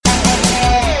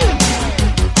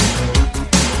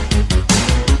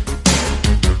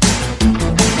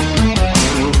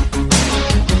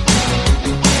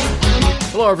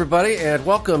everybody, and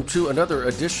welcome to another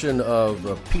edition of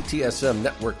PTSM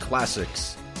Network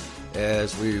Classics.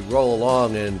 As we roll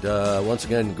along, and once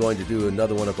again, going to do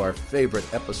another one of our favorite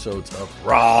episodes of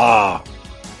Raw.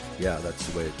 Yeah, that's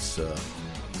the way it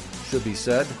should be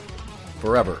said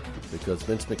forever, because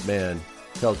Vince McMahon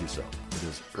tells you so. It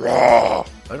is Raw.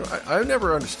 I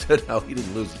never understood how he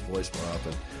didn't lose his voice more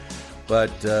often.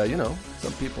 But,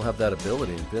 some people have that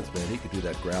ability, and Vince, man, he could do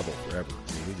that gravel forever.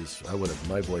 I mean,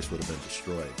 my voice would have been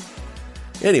destroyed.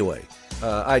 Anyway,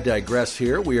 I digress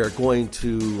here. We are going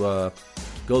to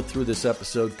go through this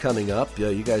episode coming up.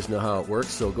 You guys know how it works,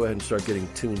 so go ahead and start getting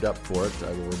tuned up for it.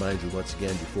 I will remind you once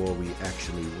again before we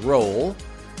actually roll.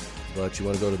 But you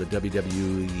want to go to the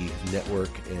WWE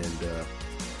Network and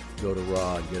go to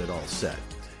Raw and get it all set.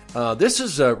 This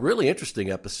is a really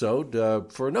interesting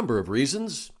episode for a number of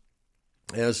reasons.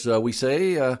 As we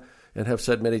say and have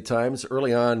said many times,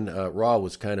 early on, Raw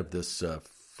was kind of this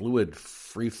fluid,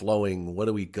 free-flowing, what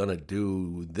are we going to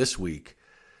do this week?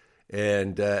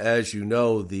 And as you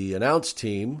know, the announce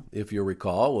team, if you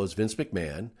recall, was Vince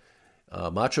McMahon,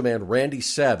 Macho Man Randy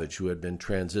Savage, who had been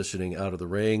transitioning out of the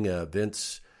ring.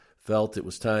 Vince felt it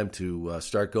was time to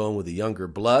start going with the younger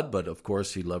blood, but of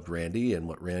course he loved Randy and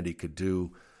what Randy could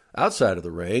do outside of the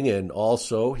ring, and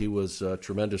also he was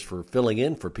tremendous for filling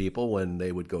in for people when they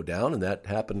would go down, and that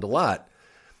happened a lot.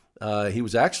 He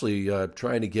was actually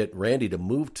trying to get Randy to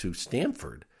move to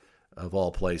Stamford, of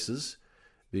all places,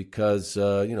 because,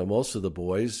 most of the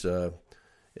boys,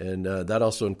 and that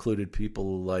also included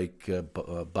people like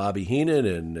Bobby Heenan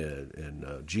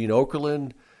and Gene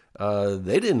Okerlund.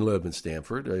 They didn't live in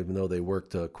Stamford, even though they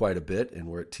worked quite a bit and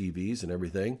were at TVs and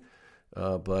everything.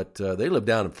 But they lived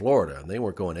down in Florida, and they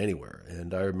weren't going anywhere.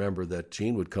 And I remember that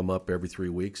Gene would come up every 3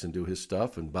 weeks and do his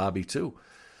stuff, and Bobby too.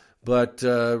 But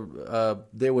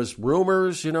there was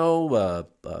rumors,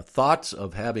 thoughts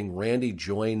of having Randy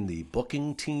join the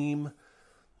booking team.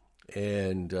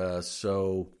 And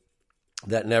so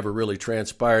that never really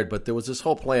transpired. But there was this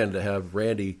whole plan to have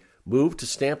Randy move to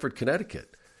Stamford,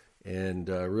 Connecticut, and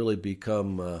really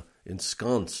become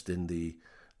ensconced in the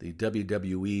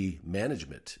WWE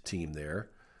management team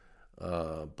there.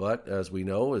 But as we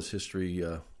know, as history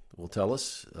will tell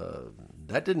us,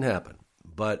 that didn't happen.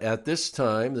 But at this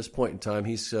point in time,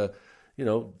 he's,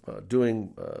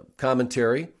 doing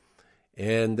commentary.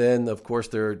 And then, of course,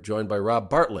 they're joined by Rob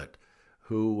Bartlett,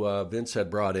 who Vince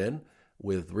had brought in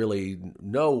with really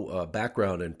no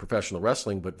background in professional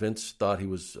wrestling, but Vince thought he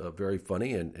was very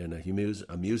funny and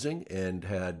amusing, and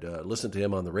had listened to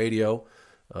him on the radio.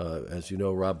 As you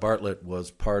know, Rob Bartlett was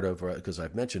part of, because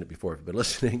I've mentioned it before if you've been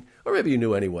listening, or maybe you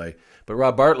knew anyway, but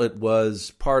Rob Bartlett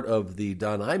was part of the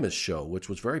Don Imus show, which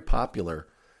was very popular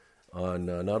on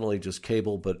not only just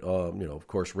cable, but, of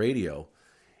course, radio.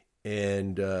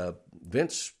 And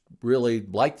Vince really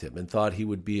liked him and thought he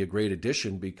would be a great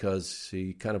addition, because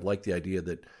he kind of liked the idea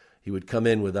that he would come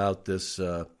in without this,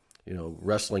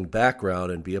 wrestling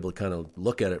background and be able to kind of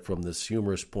look at it from this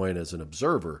humorous point as an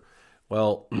observer.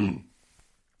 Well,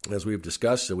 as we've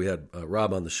discussed, so we had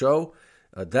Rob on the show.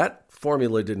 That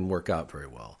formula didn't work out very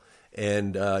well.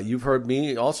 And you've heard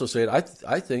me also say it.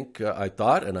 I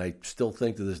thought, and I still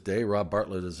think to this day, Rob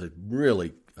Bartlett is a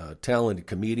really talented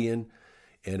comedian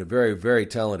and a very, very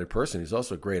talented person. He's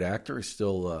also a great actor. He's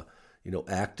still,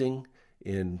 acting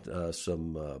in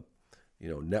some,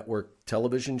 network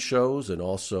television shows, and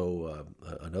also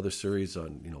another series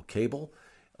on, cable.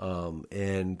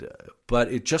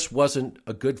 But it just wasn't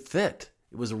a good fit.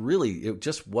 It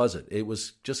just wasn't. It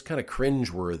was just kind of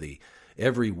cringeworthy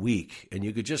every week, and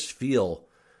you could just feel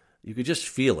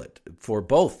it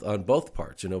on both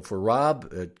parts. For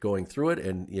Rob going through it,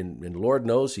 and Lord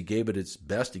knows he gave it his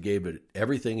best. He gave it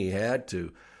everything he had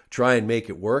to try and make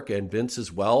it work, and Vince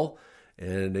as well,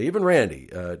 and even Randy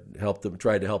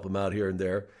tried to help him out here and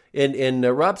there. And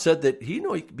Rob said that he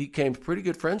became pretty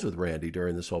good friends with Randy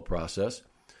during this whole process.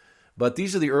 But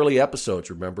these are the early episodes,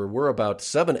 remember. We're about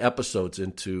 7 episodes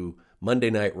into Monday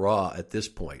Night Raw at this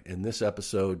point. And this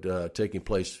episode taking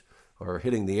place, or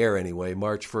hitting the air anyway,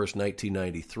 March 1st,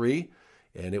 1993.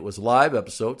 And it was a live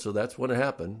episode, so that's when it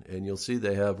happened. And you'll see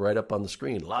they have right up on the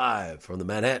screen, live from the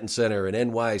Manhattan Center in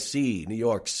NYC, New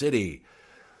York City.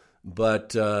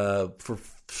 But for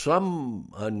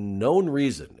some unknown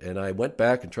reason, and I went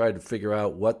back and tried to figure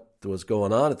out what was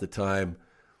going on at the time,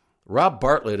 Rob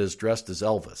Bartlett is dressed as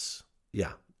Elvis.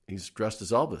 Yeah, he's dressed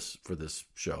as Elvis for this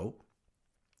show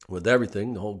with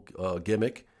everything, the whole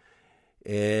gimmick.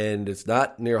 And it's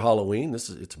not near Halloween.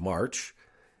 It's March.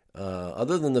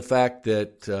 Other than the fact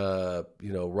that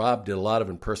Rob did a lot of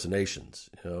impersonations.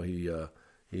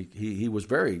 He was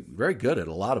very, very good at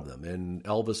a lot of them, and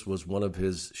Elvis was one of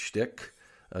his shtick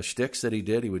shticks that he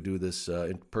did. He would do this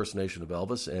impersonation of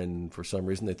Elvis, and for some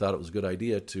reason they thought it was a good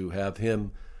idea to have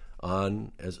him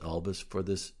on as Elvis for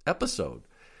this episode.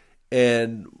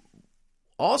 And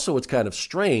also it's kind of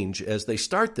strange as they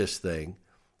start this thing,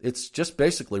 it's just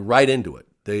basically right into it.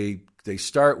 They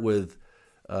start with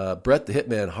Bret the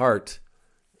Hitman Hart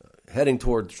heading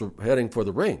for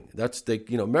the ring.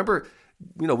 Remember,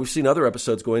 we've seen other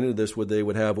episodes going into this where they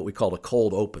would have what we call a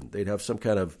cold open. They'd have some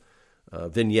kind of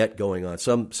vignette going on,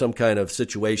 some kind of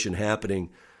situation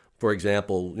happening. For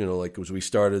example, like as we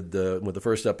started with the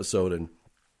first episode, and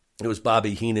it was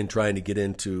Bobby Heenan trying to get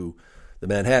into the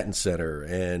Manhattan Center,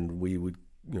 and we would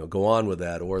go on with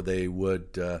that, or they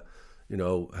would have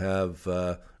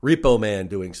Repo Man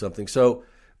doing something. So,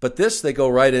 but this, they go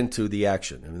right into the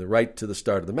action. I mean, they're right to the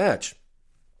start of the match,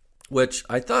 which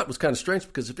I thought was kind of strange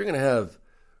because if you're going to have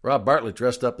Rob Bartlett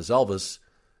dressed up as Elvis,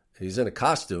 he's in a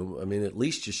costume. I mean, at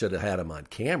least you should have had him on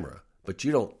camera, but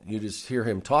you don't. You just hear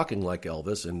him talking like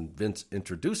Elvis and Vince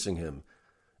introducing him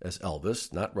as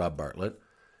Elvis, not Rob Bartlett.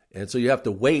 And so you have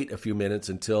to wait a few minutes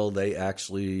until they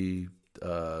actually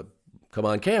come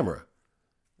on camera.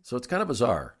 So it's kind of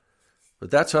bizarre.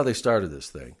 But that's how they started this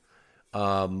thing.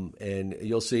 And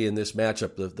you'll see in this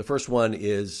matchup, the first one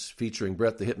is featuring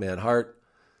Bret the Hitman Hart,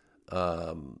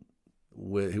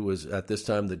 who was at this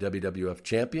time the WWF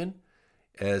champion,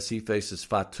 as he faces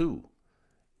Fatu.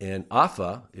 And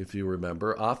Afa, if you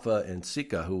remember, Afa and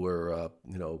Sika, who were,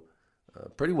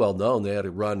 pretty well known. They had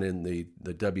a run in the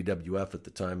WWF at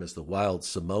the time as the Wild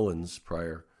Samoans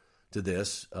prior to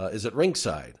this, is at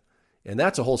ringside. And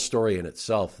that's a whole story in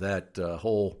itself, that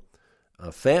whole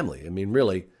family. I mean,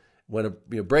 really, when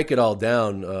you break it all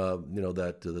down,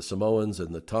 that the Samoans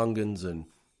and the Tongans and,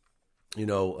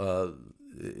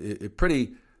 a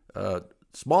pretty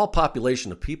small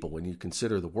population of people when you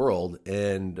consider the world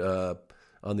and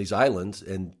on these islands.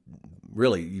 And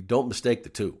really, you don't mistake the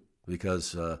two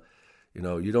because,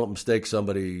 you don't mistake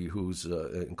somebody who's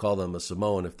and call them a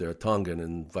Samoan if they're a Tongan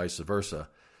and vice versa,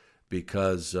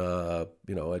 because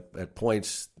at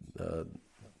points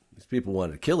these people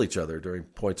wanted to kill each other during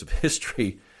points of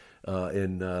history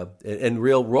and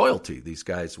real royalty. These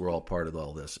guys were all part of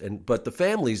all this, but the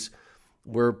families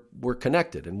were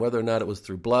connected, and whether or not it was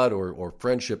through blood or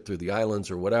friendship through the islands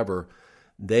or whatever,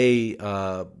 they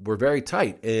were very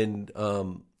tight. And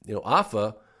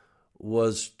Afa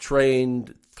was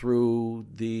trained through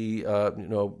the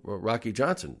Rocky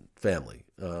Johnson family,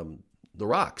 the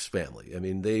Rocks family. I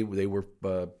mean, they were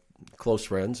close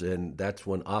friends, and that's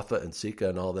when Afa and Sika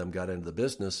and all of them got into the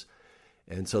business,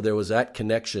 and so there was that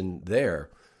connection there.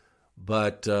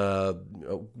 But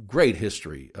great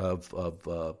history of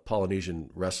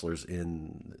Polynesian wrestlers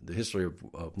in the history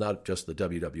of not just the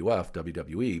WWF,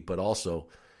 WWE, but also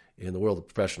in the world of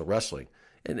professional wrestling,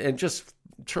 and just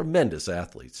tremendous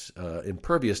athletes,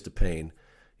 impervious to pain.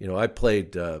 I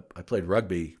played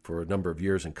rugby for a number of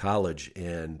years in college,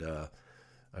 and I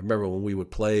remember when we would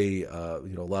play, a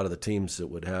lot of the teams that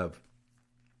would have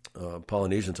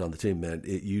Polynesians on the team, man,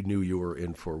 you knew you were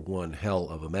in for one hell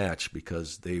of a match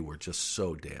because they were just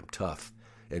so damn tough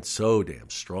and so damn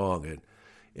strong,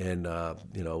 and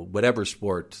whatever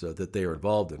sport that they are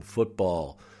involved in,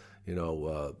 football,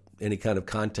 any kind of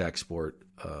contact sport,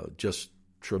 just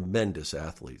tremendous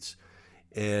athletes.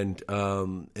 And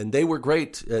they were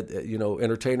great,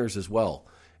 entertainers as well,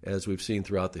 as we've seen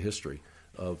throughout the history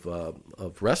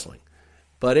of wrestling.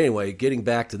 But anyway, getting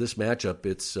back to this matchup,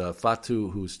 it's Fatu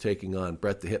who's taking on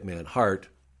Bret the Hitman Hart,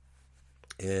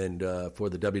 and for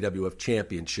the WWF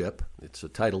Championship, it's a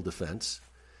title defense.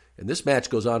 And this match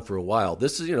goes on for a while.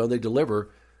 This is, they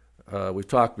deliver. We've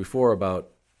talked before about,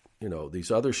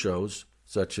 these other shows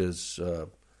such as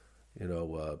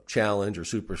Challenge or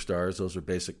Superstars. Those are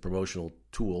basic promotional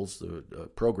tools, the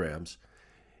programs.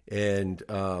 And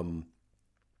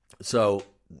so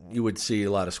you would see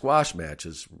a lot of squash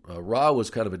matches. Raw was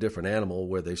kind of a different animal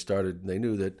where they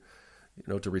knew that,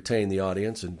 to retain the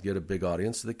audience and get a big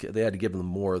audience, they had to give them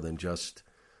more than just,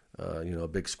 a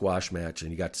big squash match,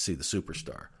 and you got to see the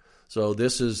superstar. So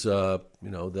this is,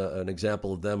 an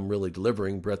example of them really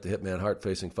delivering. Bret the Hitman Hart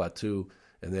facing Fatu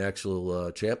and the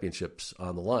actual championships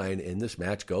on the line, and this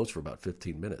match goes for about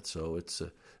 15 minutes, so it's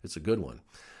a good one.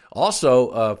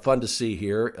 Also, fun to see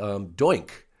here,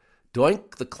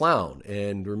 Doink the Clown,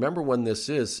 and remember when this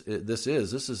is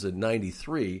in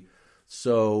 '93,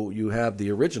 so you have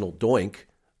the original Doink,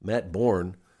 Matt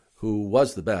Bourne, who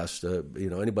was the best.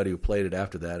 Anybody who played it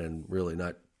after that, and really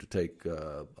not to take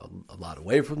a lot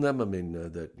away from them. I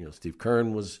mean, Steve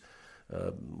Kern was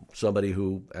somebody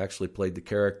who actually played the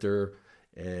character.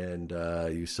 And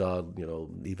you saw,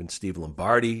 even Steve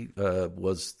Lombardi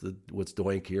was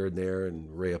Doink here and there,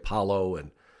 and Ray Apollo,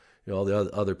 and all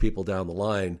the other people down the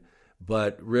line.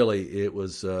 But really, it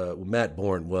was Matt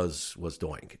Bourne was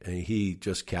Doink, and he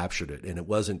just captured it. And it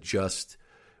wasn't just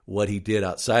what he did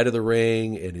outside of the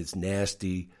ring and his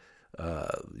nasty,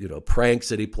 pranks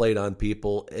that he played on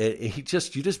people. And you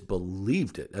just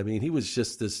believed it. I mean, he was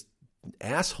just this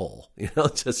asshole,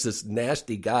 just this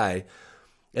nasty guy.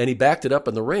 And he backed it up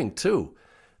in the ring too,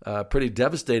 pretty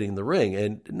devastating in the ring.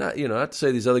 And not to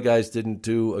say these other guys didn't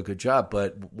do a good job,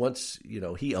 but once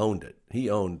he owned it. He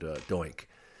owned Doink,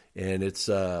 and it's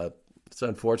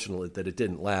unfortunate that it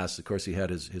didn't last. Of course, he had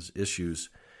his issues,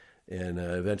 and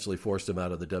eventually forced him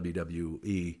out of the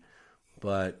WWE.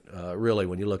 But really,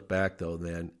 when you look back, though,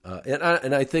 man,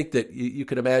 and I think that you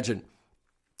could imagine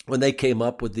when they came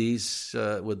up with these,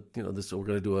 this, we're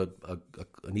going to do an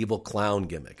evil clown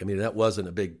gimmick. I mean, that wasn't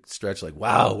a big stretch. Like,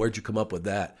 wow, where'd you come up with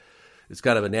that? It's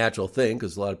kind of a natural thing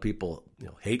because a lot of people,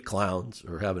 hate clowns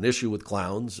or have an issue with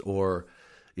clowns, or,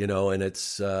 and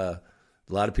it's a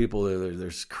lot of people.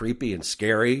 They're creepy and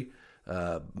scary.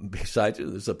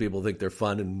 Besides, some people think they're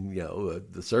fun and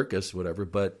the circus, whatever.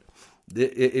 But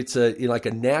it's like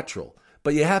a natural.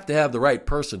 But you have to have the right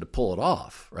person to pull it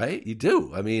off, right? You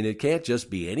do. I mean, it can't just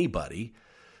be anybody,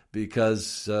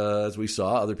 because as we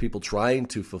saw, other people trying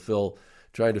to fill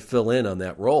in on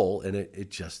that role, and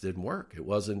it just didn't work. It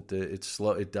wasn't. It's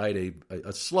slow. It died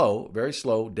a slow, very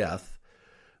slow death.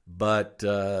 But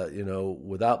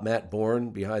without Matt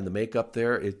Bourne behind the makeup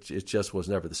there, it just was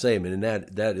never the same. And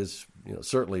that is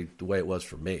certainly the way it was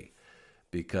for me,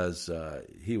 because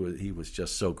he was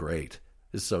just so great.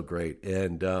 It's so great.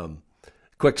 And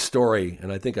quick story, and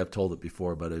I think I've told it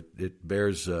before, but it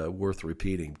bears worth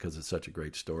repeating because it's such a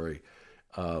great story.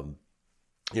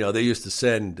 They used to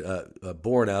send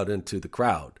Bourne out into the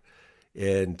crowd,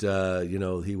 and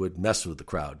he would mess with the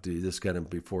crowd, do this kind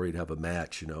of before he'd have a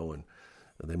match, and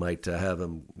they might have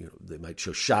him, they might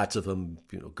show shots of him,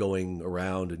 going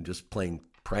around and just playing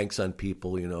pranks on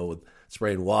people, with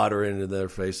spraying water into their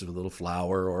face with a little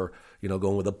flour, or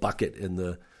going with a bucket in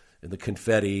the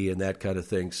confetti and that kind of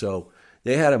thing. So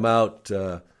they had him out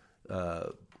in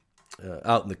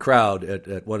the crowd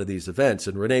at one of these events,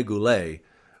 and Rene Goulet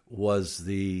was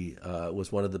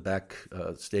one of the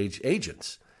backstage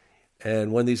agents.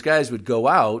 And when these guys would go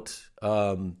out,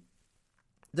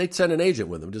 they'd send an agent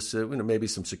with them, just maybe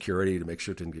some security to make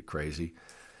sure it didn't get crazy.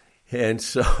 And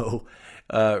so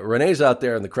Rene's out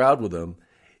there in the crowd with them,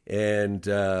 and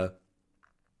the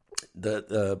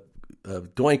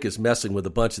Doink is messing with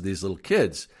a bunch of these little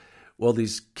kids. Well,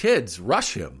 these kids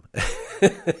rush him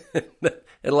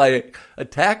and like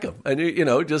attack him, and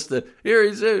here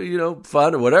he's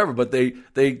fun or whatever. But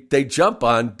they jump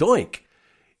on Doink,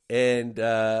 and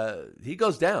he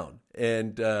goes down.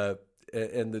 And the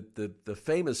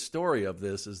famous story of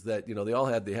this is that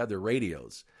they had their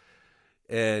radios,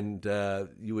 and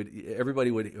everybody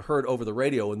would heard over the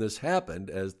radio when this happened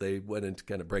as they went in to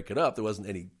kind of break it up. There wasn't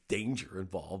any danger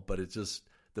involved, but it's just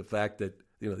the fact that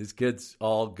these kids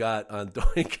all got on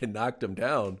Doink and knocked him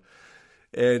down.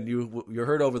 And you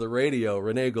heard over the radio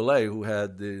Rene Goulet, who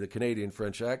had the Canadian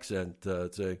French accent,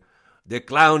 say, "The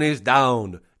clown is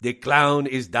down. The clown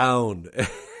is down."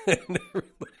 And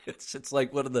it's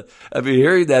like one of the. I mean,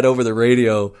 hearing that over the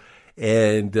radio,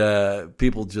 and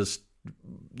people just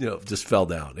fell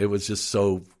down. It was just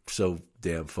so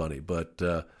damn funny. But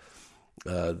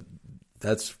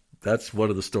that's one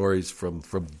of the stories from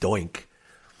Doink.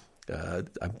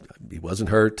 He wasn't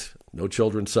hurt. No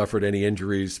children suffered any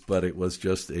injuries, but it was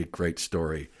just a great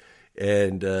story.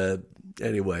 And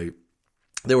anyway,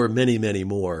 there were many, many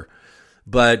more.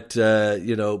 But,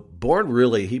 Bourne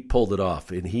really, he pulled it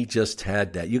off, and he just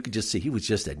had that. You could just see he was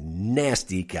just a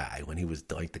nasty guy when he was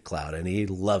Doink the Clown, and he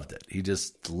loved it. He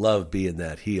just loved being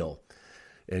that heel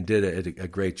and did a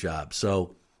great job.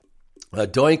 So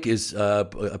Doink is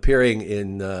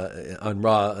appearing on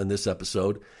Raw in this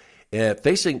episode,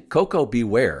 facing Koko B.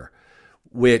 Ware,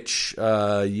 which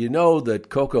that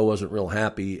Koko wasn't real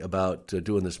happy about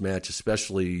doing this match,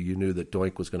 especially you knew that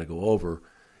Doink was going to go over,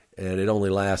 and it only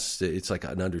lasts, it's like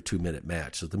an under 2-minute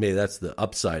match. So to me, that's the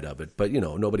upside of it. But,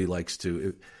 nobody likes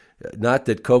to, not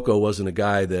that Koko wasn't a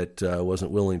guy that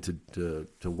wasn't willing to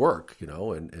work,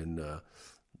 and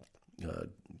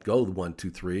go the 1, 2,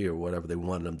 3 or whatever they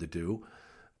wanted him to do.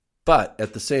 But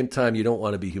at the same time, you don't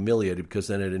want to be humiliated, because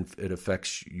then it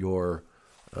affects your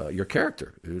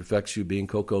character. It affects you being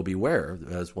Koko B. Ware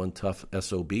as one tough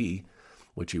SOB,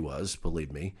 which he was,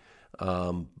 believe me.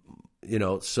 So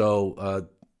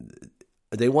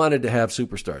they wanted to have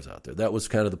superstars out there. That was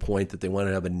kind of the point, that they wanted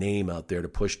to have a name out there to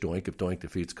push Doink. If Doink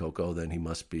defeats Koko, then he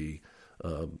must be,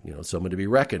 someone to be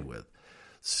reckoned with.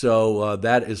 So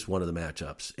that is one of the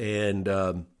matchups. And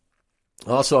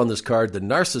also on this card, the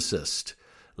Narcissist,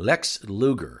 Lex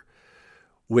Luger,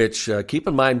 which keep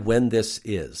in mind when this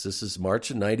is. This is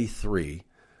March of 93.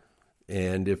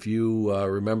 And if you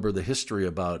remember the history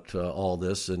about all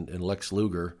this and Lex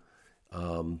Luger,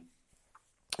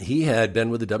 he had been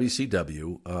with the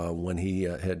WCW when he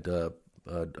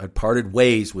had parted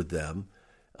ways with them.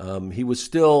 He was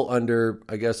still under,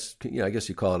 I guess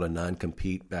you call it a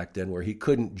non-compete back then, where he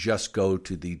couldn't just go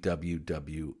to the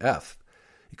WWF.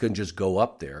 He couldn't just go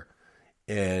up there.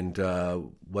 And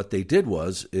what they did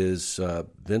was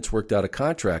Vince worked out a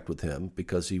contract with him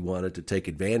because he wanted to take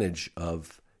advantage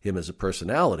of him as a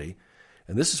personality.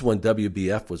 And this is when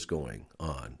WBF was going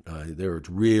on. They were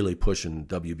really pushing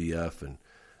WBF and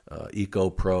Eco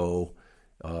Pro,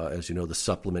 as you know, the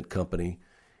supplement company.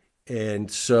 And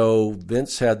so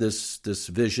Vince had this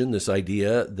vision, this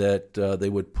idea that they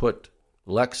would put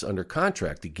Lex under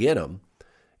contract to get him.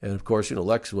 And of course,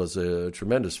 Lex was a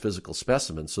tremendous physical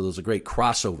specimen, so there's a great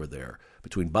crossover there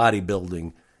between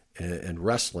bodybuilding and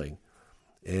wrestling.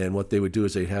 And what they would do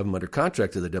is they'd have him under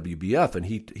contract to the WBF, and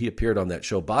he appeared on that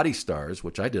show Body Stars,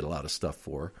 which I did a lot of stuff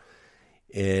for.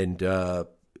 And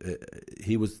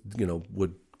he was,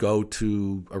 would go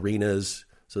to arenas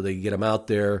so they could get him out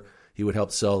there. He would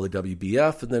help sell the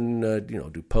WBF, and then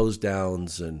do pose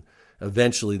downs, and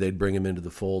eventually they'd bring him into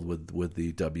the fold with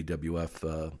the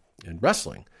WWF and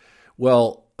wrestling.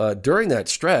 Well, during that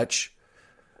stretch,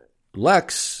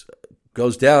 Lex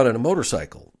goes down on a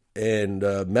motorcycle and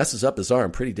messes up his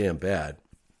arm pretty damn bad.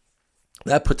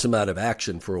 That puts him out of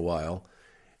action for a while.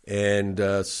 And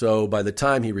so by the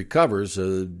time he recovers,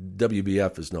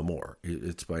 WBF is no more.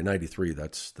 It's by 93.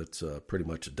 That's pretty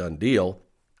much a done deal.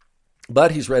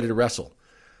 But he's ready to wrestle.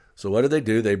 So what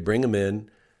do? They bring him in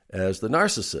as the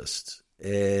Narcissist.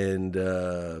 And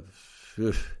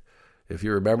if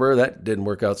you remember, that didn't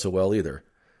work out so well either.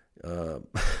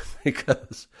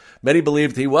 Because many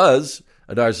believed he was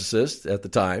a narcissist at the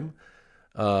time.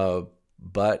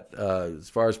 But as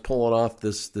far as pulling off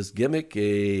this gimmick,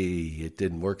 it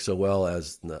didn't work so well,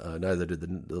 as neither did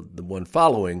the one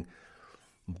following.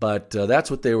 But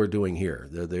that's what they were doing here.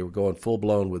 They were going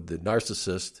full-blown with the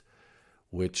Narcissist,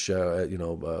 which,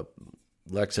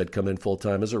 Lex had come in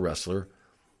full-time as a wrestler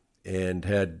and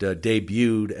had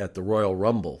debuted at the Royal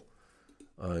Rumble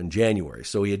in January.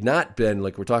 So he had not been,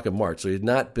 like we're talking March, so he had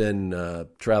not been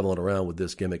traveling around with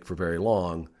this gimmick for very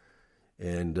long.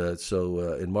 And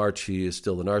so in March, he is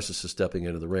still the Narcissist stepping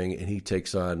into the ring, and he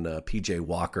takes on PJ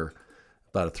Walker,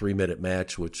 about a 3-minute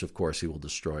match, which, of course, he will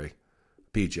destroy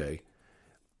PJ.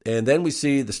 And then we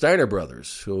see the Steiner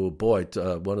brothers, who, boy,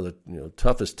 one of the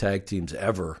toughest tag teams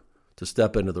ever to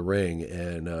step into the ring.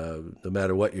 And no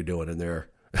matter what you're doing in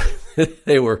there,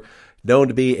 they were known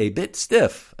to be a bit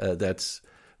stiff. That's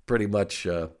pretty much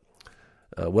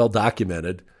well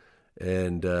documented.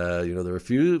 And, there are a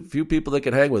few people that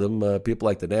could hang with them, people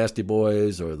like the Nasty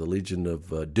Boys or the Legion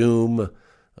of Doom,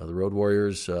 the Road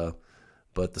Warriors.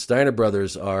 But the Steiner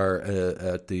brothers are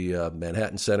at the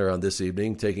Manhattan Center on this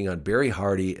evening, taking on Barry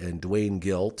Hardy and Dwayne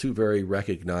Gill, two very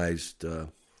recognized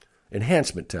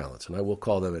enhancement talents. And I will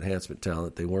call them enhancement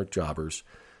talent. They weren't jobbers,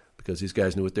 because these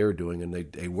guys knew what they were doing, and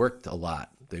they worked a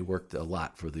lot. They worked a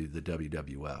lot for the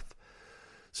WWF.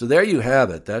 So there you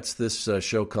have it. That's this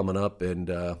show coming up,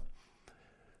 and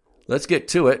let's get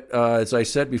to it. As I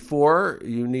said before,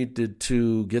 you needed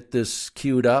to get this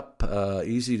queued up.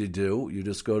 Easy to do. You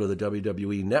just go to the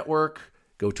WWE Network,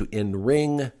 go to In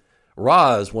Ring.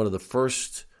 Raw is one of the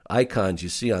first icons you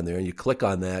see on there, and you click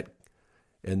on that,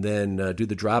 and then do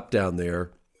the drop down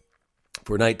there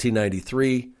for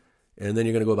 1993. And then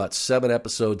you're going to go about 7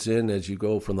 episodes in as you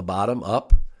go from the bottom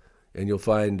up, and you'll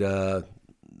find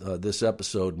this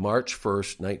episode, March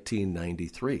 1st,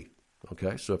 1993.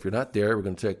 Okay, so if you're not there, we're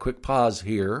going to take a quick pause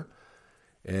here,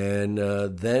 and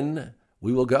then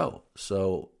we will go.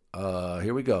 So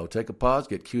here we go. Take a pause,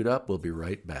 get queued up. We'll be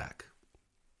right back.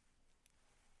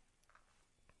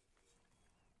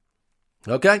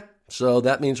 Okay, so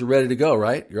that means we're ready to go,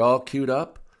 right? You're all queued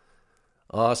up.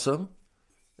 Awesome.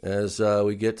 As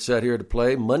we get set here to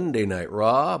play Monday Night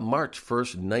Raw, March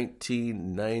 1st,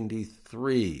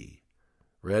 1993.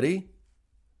 Ready?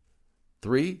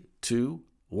 3, 2,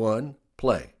 1,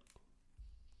 play.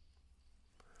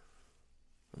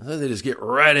 They just get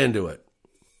right into it.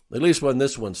 At least when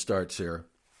this one starts here.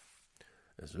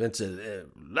 As Vince says,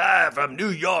 live from New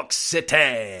York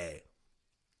City.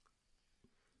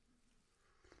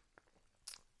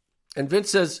 And Vince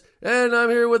says, and I'm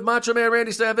here with Macho Man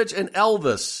Randy Savage and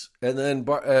Elvis. And then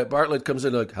Bartlett comes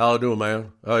in like, how you doing,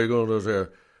 man? How you going to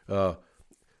there?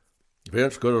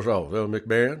 Vince, good as all.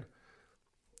 McMahon?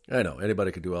 I know,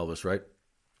 anybody could do Elvis, right?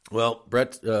 Well,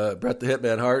 Bret the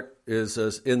Hitman Hart is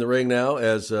in the ring now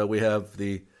as we have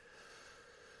the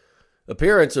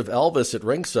appearance of Elvis at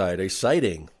ringside, a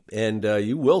sighting. And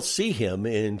you will see him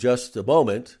in just a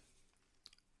moment.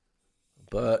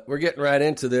 But we're getting right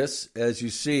into this. As you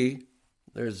see,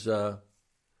 there's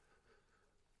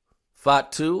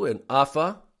Fatu and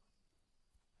Afa.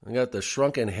 I got the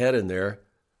shrunken head in there.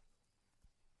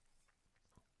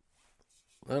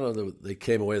 I don't know if they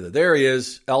came away with it. There he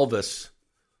is, Elvis.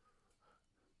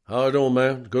 How you doing,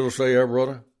 man? Good to see you,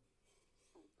 brother.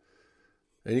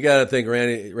 And you got to think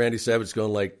Randy Savage is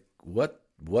going like, what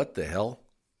the hell?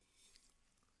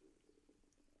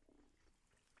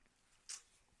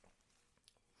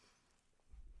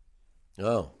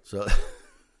 Oh, so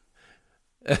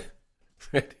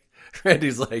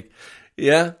Randy's like,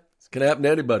 yeah, it's going to happen to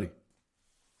anybody.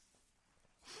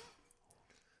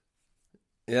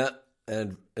 Yeah,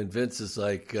 and Vince is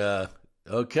like,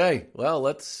 okay, well,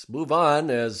 let's move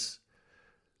on as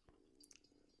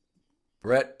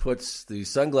Bret puts the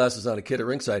sunglasses on a kid at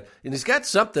ringside. And he's got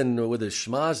something with his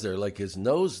schmaz there, like his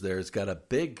nose there. It's got a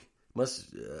big,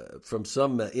 from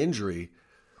some injury.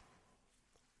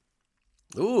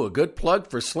 Ooh, a good plug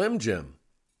for Slim Jim.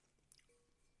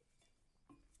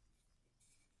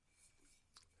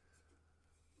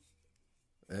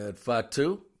 And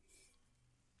Fatu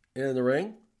in the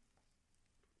ring.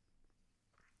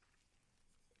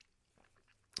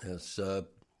 As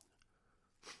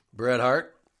Bret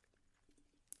Hart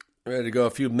ready to go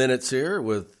a few minutes here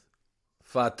with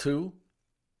Fatu.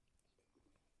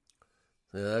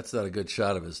 Yeah, that's not a good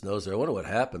shot of his nose there. I wonder what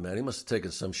happened, man. He must have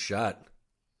taken some shot.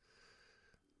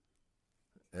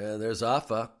 And there's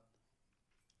Afa.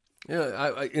 Yeah,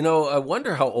 I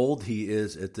wonder how old he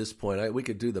is at this point. We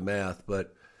could do the math,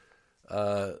 but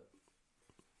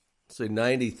say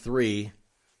 93.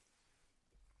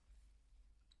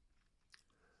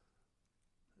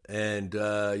 And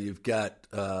you've got,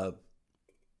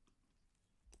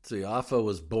 see, Afa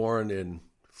was born in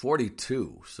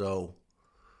 42. So,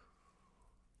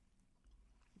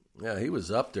 yeah, he was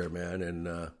up there, man.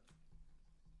 And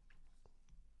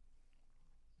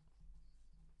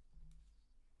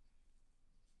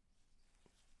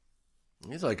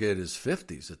he's like in his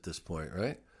 50s at this point,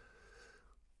 right?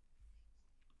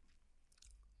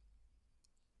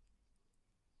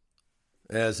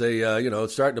 As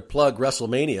it's starting to plug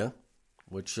WrestleMania,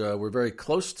 which we're very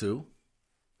close to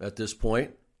at this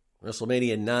point.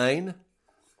 WrestleMania 9.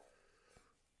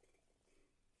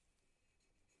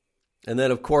 And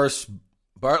then, of course,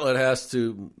 Bartlett has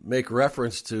to make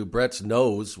reference to Bret's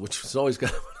nose, which is always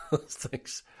got one of those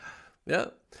things. Yeah.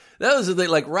 That was the thing.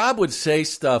 Like, Rob would say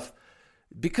stuff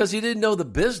because he didn't know the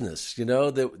business,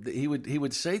 that he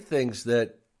would say things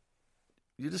that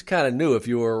you just kind of knew if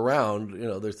you were around,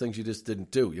 there's things you just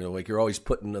didn't do, like you're always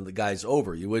putting the guys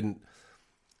over. You wouldn't,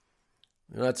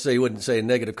 not to say you wouldn't say a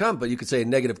negative comment, but you could say a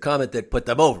negative comment that put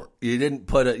them over. You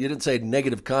didn't say a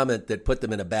negative comment that put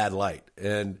them in a bad light.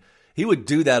 And he would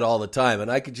do that all the time.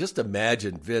 And I could just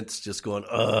imagine Vince just going,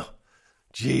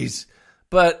 geez.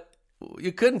 But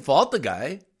you couldn't fault the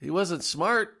guy. He wasn't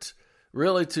smart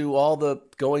really to all the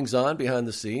goings on behind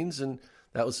the scenes. And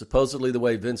that was supposedly the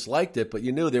way Vince liked it, but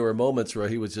you knew there were moments where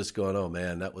he was just going, oh,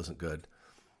 man, that wasn't good.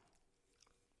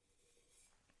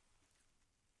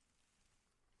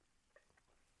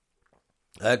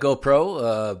 That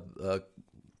GoPro,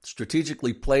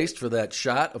 strategically placed for that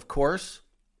shot, of course,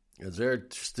 as they're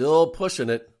still pushing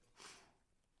it.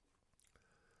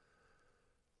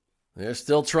 They're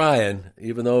still trying,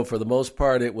 even though for the most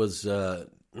part it was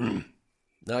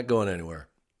not going anywhere.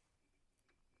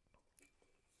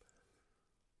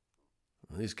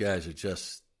 These guys are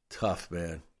just tough,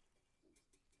 man.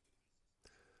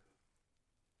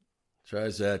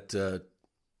 Tries that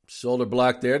shoulder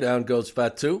block there. Down goes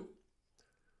Fatu.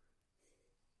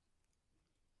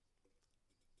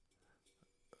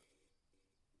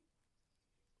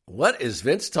 What is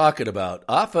Vince talking about?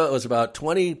 Afa was about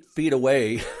 20 feet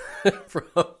away from...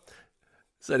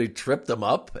 Said he tripped him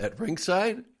up at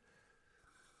ringside?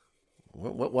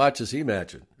 What watch is he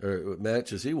matching? Or what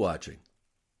match is he watching?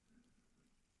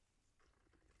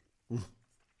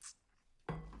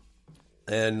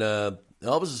 And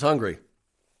Elvis is hungry.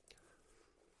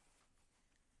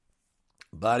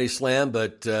 Body slam,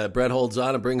 but Bret holds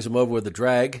on and brings him over with a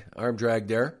drag, arm drag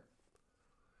there.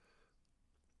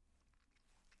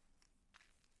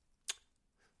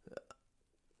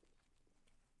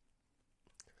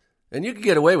 And you can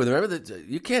get away with it. Remember that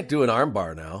you can't do an arm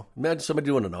bar now. Imagine somebody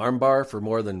doing an arm bar for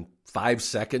more than 5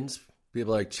 seconds.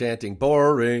 People like chanting,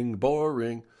 boring,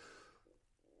 boring.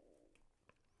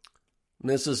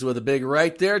 Misses with a big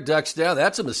right there, ducks down.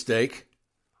 That's a mistake.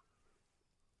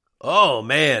 Oh,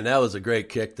 man, that was a great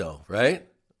kick, though, right?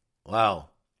 Wow.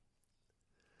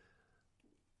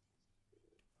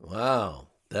 Wow.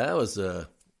 That was a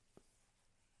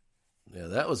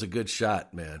good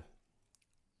shot, man.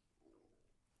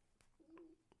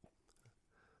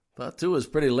 Fatu was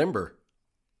pretty limber.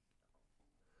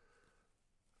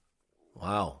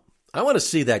 Wow. I want to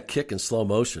see that kick in slow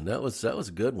motion. That was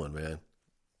a good one, man.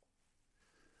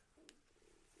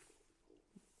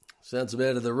 Sends him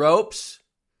into the ropes.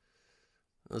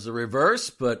 It was a reverse,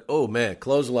 but, oh, man,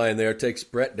 clothesline there takes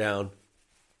Brett down.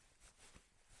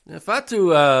 Now, Fatu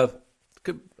went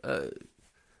a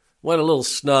little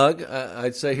snug,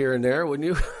 I'd say, here and there, wouldn't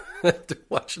you? After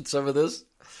watching some of this.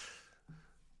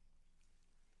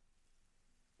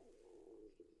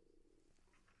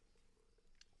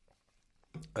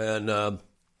 And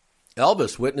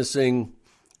Elvis witnessing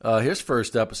his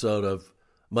first episode of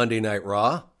Monday Night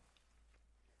Raw.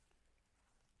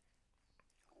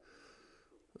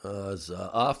 As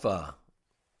Afa.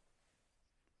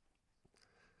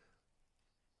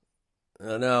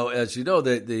 Now, as you know,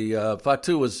 the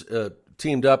Fatu was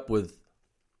teamed up with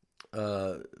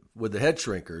the Head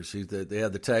Shrinkers. They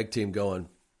had the tag team going.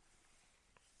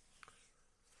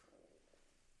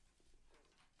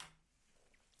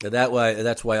 And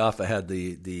that's why Afa had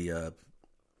the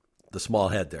small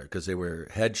head there, because they were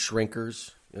Head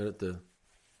Shrinkers.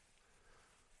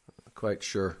 Quite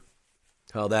sure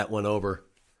how that went over.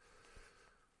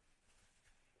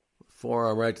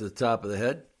 Forearm right to the top of the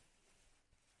head.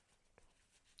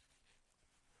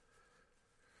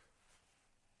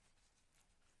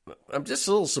 I'm just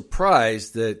a little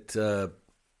surprised that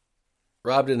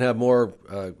Rob didn't have more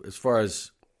as far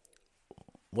as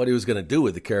what he was going to do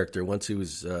with the character once he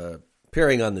was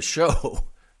appearing on the show.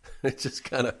 It's just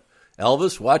kind of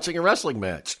Elvis watching a wrestling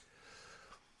match.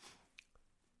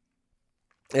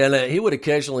 And he would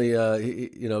occasionally,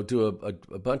 do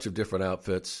a bunch of different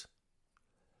outfits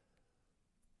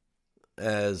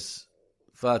as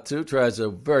Fatu tries a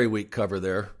very weak cover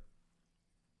there.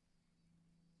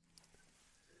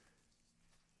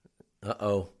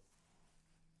 Uh-oh.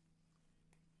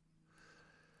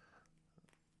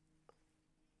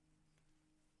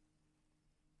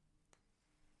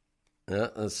 Yeah,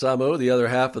 Samu, the other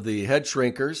half of the Head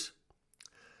Shrinkers.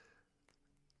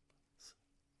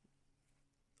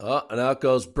 Oh, and out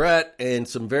goes Brett in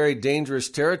some very dangerous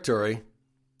territory.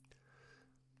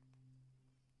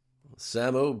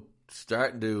 Samu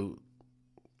starting to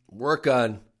work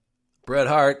on Bret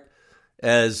Hart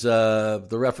as the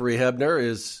referee Hebner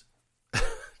is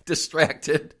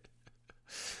distracted.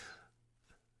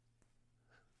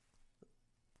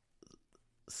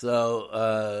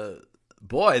 So,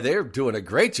 boy, they're doing a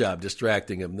great job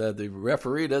distracting him. The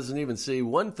referee doesn't even see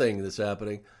one thing that's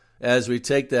happening as we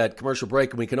take that commercial break,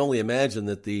 and we can only imagine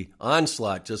that the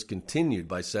onslaught just continued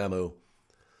by Samu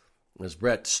as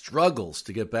Brett struggles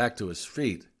to get back to his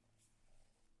feet.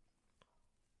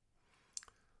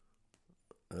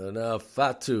 Now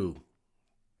Fatu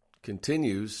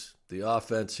continues the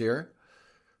offense here.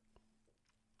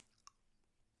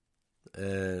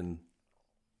 And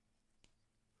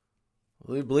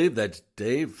we believe that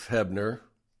Dave Hebner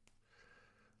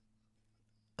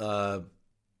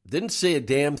didn't say a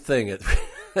damn thing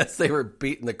as they were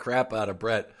beating the crap out of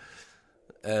Brett,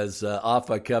 as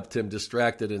Afa kept him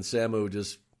distracted and Samu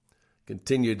just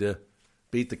continued to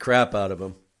beat the crap out of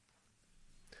him.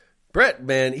 Brett,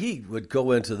 man, he would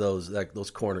go into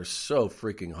those corners so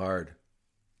freaking hard.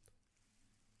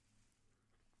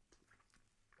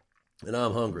 And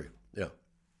I'm hungry. Yeah.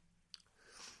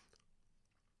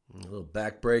 A little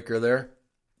backbreaker there.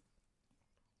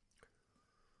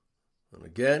 And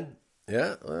again,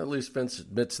 yeah, well, at least Vince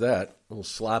admits that. A little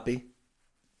sloppy.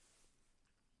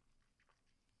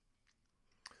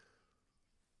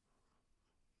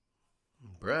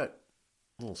 Brett,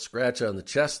 a little scratch on the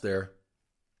chest there.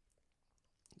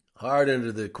 Hard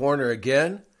into the corner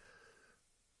again.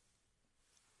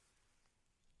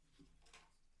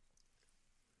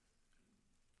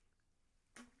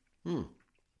 Oh,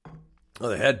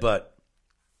 the headbutt.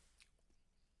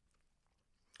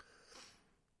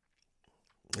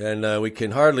 And we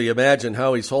can hardly imagine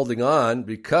how he's holding on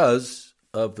because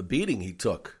of the beating he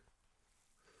took.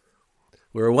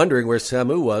 We were wondering where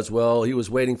Samu was. Well, he was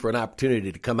waiting for an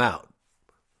opportunity to come out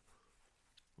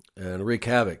and wreak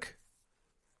havoc.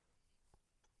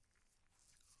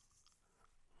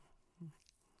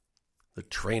 The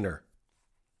trainer.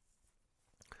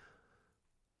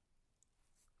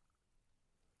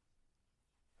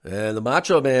 And the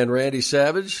Macho Man, Randy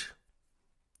Savage,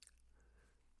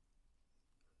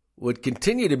 would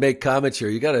continue to make comments here.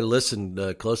 You got to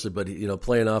listen closely, but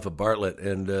playing off of Bartlett,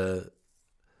 and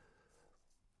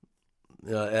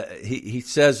he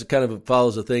says, kind of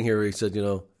follows a thing here. He said,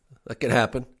 that could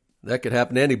happen. That could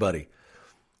happen to anybody.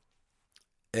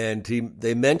 And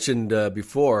they mentioned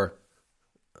before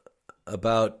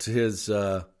about his,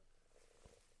 him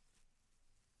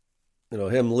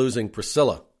losing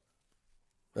Priscilla,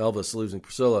 Elvis losing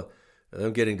Priscilla, and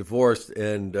them getting divorced.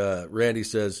 And Randy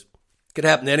says, it could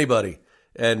happen to anybody.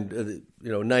 And,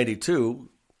 92,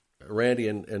 Randy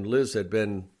and Liz had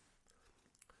been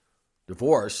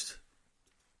divorced.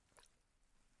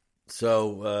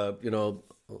 So,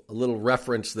 a little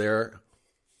reference there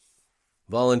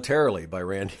voluntarily by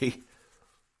Randy.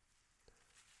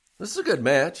 This is a good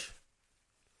match.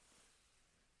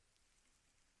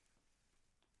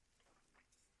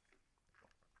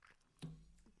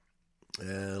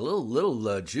 A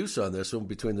little juice on this one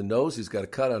between the nose. He's got a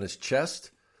cut on his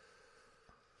chest.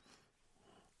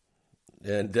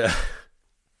 And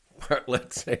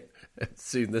Bartlett saying, I've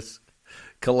seen this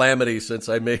calamity since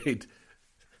I made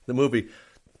the movie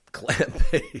Clam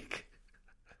Bake.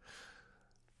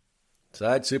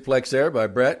 Side suplex there by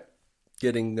Brett,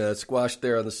 getting squashed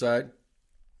there on the side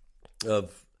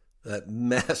of that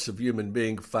massive human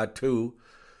being, Fatu.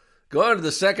 Going to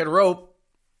the second rope.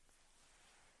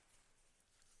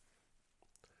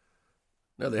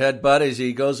 Now the headbutt as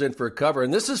he goes in for a cover.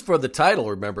 And this is for the title,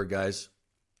 remember, guys.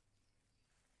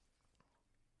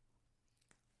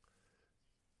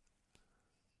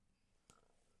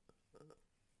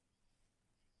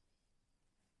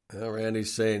 Well,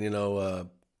 Randy's saying, he's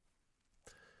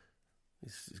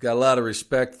got a lot of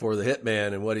respect for the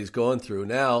Hitman and what he's going through.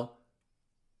 Now,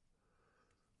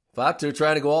 Fatu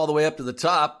trying to go all the way up to the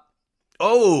top.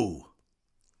 Oh,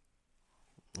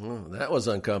 that was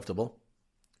uncomfortable.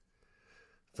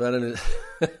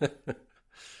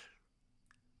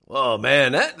 Oh,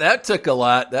 man, that took a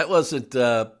lot. That wasn't,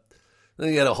 I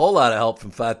think he had a whole lot of help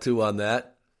from Fatu on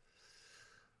that.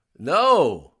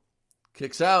 No.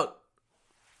 Kicks out.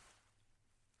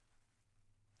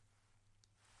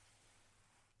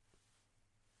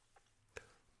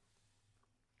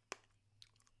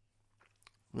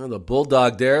 Well, the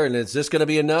Bulldog there, and is this going to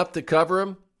be enough to cover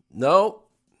him? No,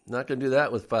 not going to do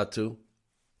that with Fatu.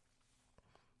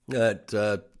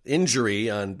 That injury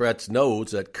on Brett's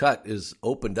nose, that cut is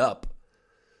opened up.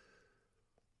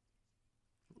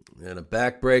 And a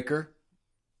backbreaker.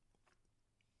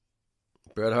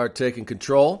 Bret Hart taking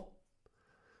control.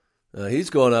 He's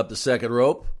going up the second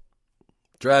rope.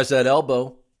 Drives that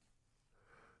elbow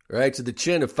right to the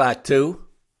chin of Fatu.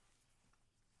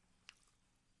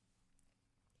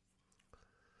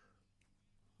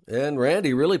 And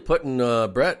Randy really putting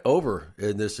Bret over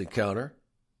in this encounter.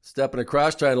 Stepping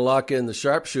across, trying to lock in the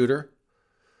sharpshooter.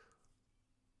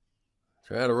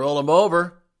 Trying to roll him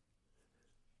over.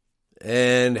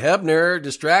 And Hebner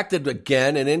distracted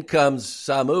again, and in comes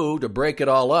Samu to break it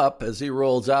all up as he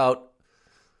rolls out.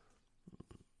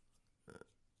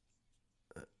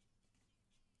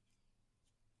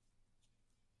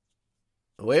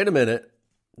 Wait a minute.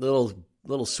 Little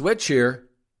switch here.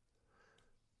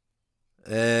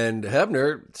 And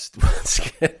Hebner,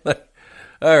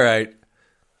 all right.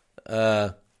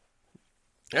 All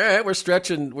right, we're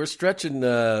stretching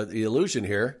the illusion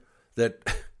here that,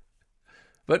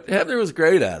 but Hebner was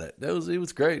great at it. He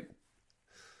was great.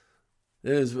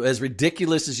 It was as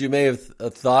ridiculous as you may have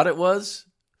thought it was.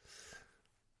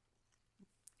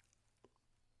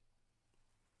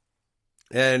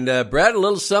 And Brad, a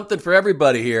little something for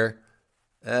everybody here,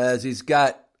 as he's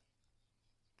got.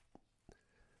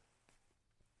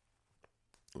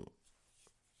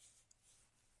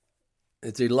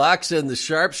 As he locks in the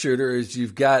sharpshooter, as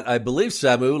you've got, I believe,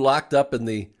 Samu locked up in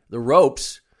the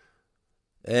ropes.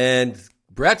 And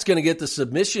Bret's going to get the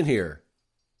submission here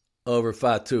over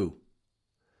Fatu.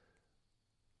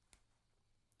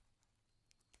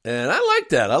 And I like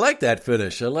that. I like that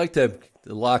finish. I like the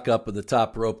lock up in the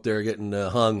top rope there getting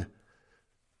hung.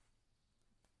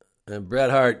 And Bret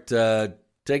Hart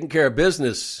taking care of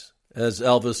business, as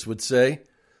Elvis would say,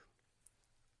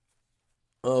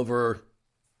 over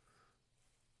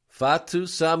Fatu,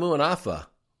 Samu, and Afa.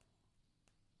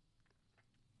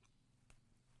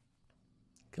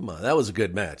 Come on, that was a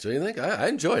good match. Don't you think? I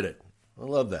enjoyed it. I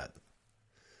love that.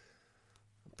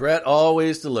 Bret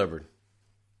always delivered.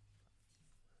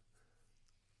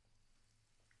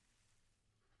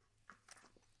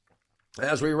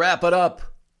 As we wrap it up,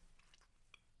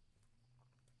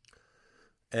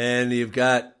 and you've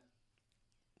got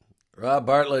Rob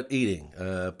Bartlett eating,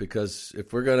 because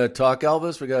if we're going to talk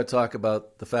Elvis, we got to talk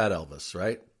about the fat Elvis,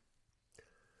 right?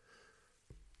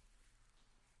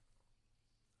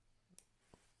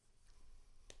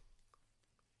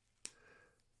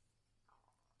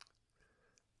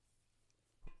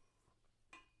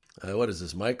 What is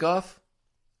this, mic off?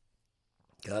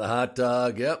 Got a hot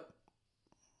dog, yep.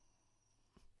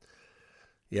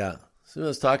 Yeah. See what I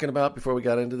was talking about before we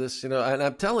got into this? And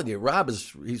I'm telling you, Rob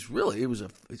he's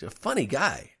a funny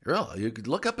guy. Really. You could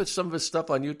look up at some of his stuff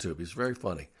on YouTube. He's very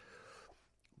funny.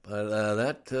 But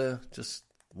that just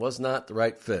was not the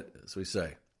right fit, as we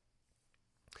say.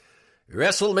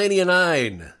 WrestleMania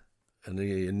 9. And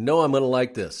you know I'm going to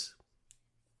like this.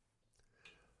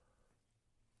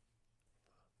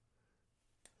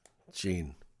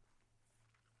 Gene.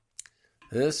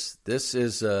 This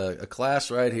is a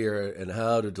class right here in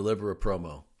how to deliver a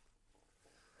promo.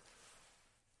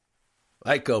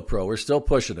 Ico Pro, we're still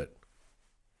pushing it.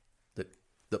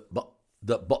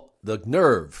 The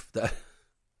nerve.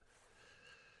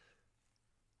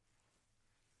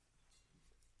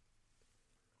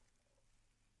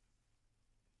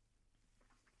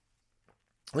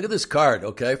 Look at this card,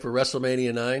 okay, for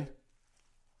WrestleMania 9.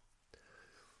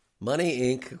 Money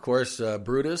Inc., of course,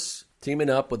 Brutus teaming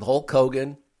up with Hulk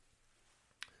Hogan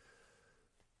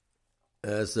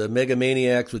as the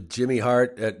Megamaniacs with Jimmy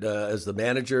Hart as the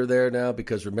manager there now,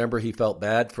 because remember, he felt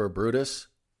bad for Brutus.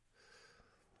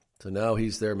 So now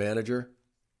he's their manager.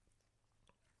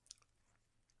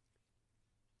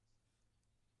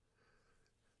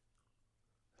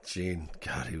 Gene,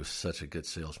 God, he was such a good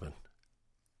salesman.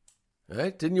 All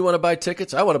right, didn't you want to buy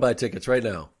tickets? I want to buy tickets right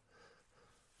now.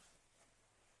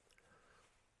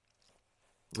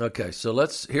 Okay, so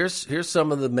here's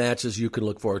some of the matches you can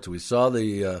look forward to. We saw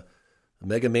the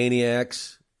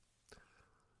Megamaniacs.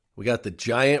 We got the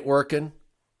Giant working.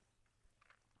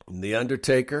 And the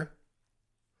Undertaker.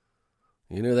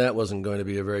 You knew that wasn't going to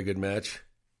be a very good match.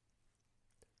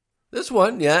 This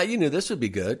one, yeah, you knew this would be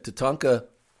good. Tatanka,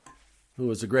 who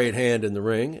was a great hand in the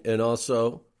ring, and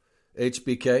also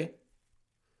HBK,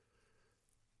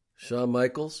 Shawn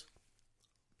Michaels.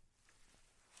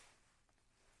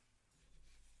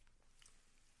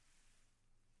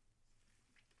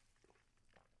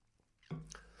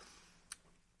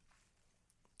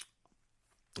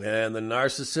 And the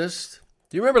Narcissist.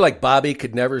 Do you remember, like, Bobby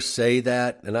could never say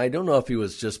that? And I don't know if he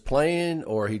was just playing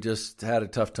or he just had a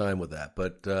tough time with that.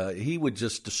 But he would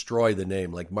just destroy the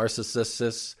name, like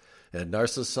Narcissus and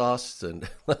Narcissus. And,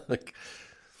 like,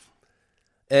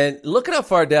 and look at how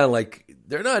far down, like,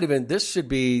 they're not even, this should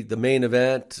be the main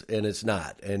event, and it's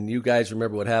not. And you guys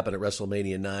remember what happened at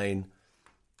WrestleMania 9.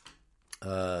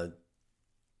 Kind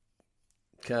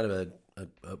of a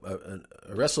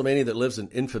WrestleMania that lives in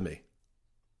infamy.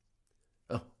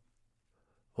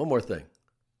 One more thing.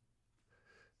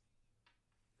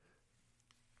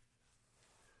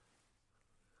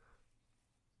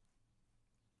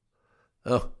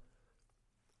 Oh.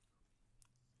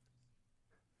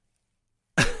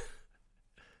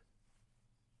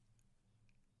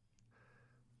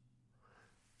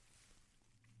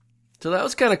 So that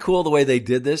was kind of cool the way they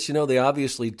did this. They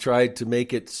obviously tried to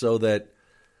make it so that,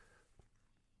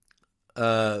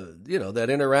 that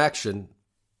interaction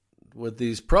with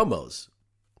these promos.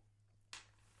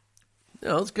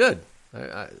 It's good.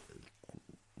 They're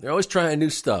always trying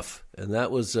new stuff, and that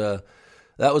was a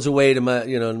way to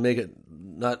make it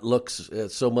not look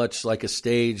so much like a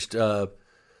staged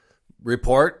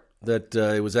report, that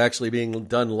it was actually being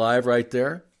done live right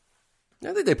there.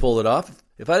 I think they pulled it off.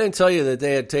 If I didn't tell you that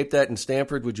they had taped that in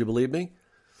Stamford, would you believe me?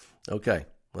 Okay,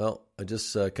 well, I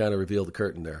just kind of revealed the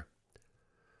curtain there.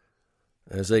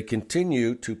 As they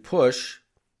continue to push.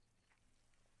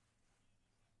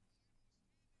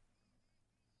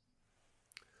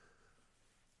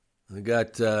 We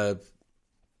got okay,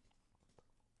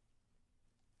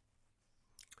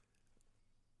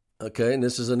 and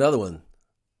this is another one.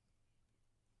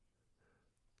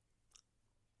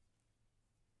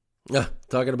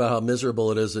 Talking about how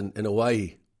miserable it is in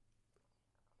Hawaii.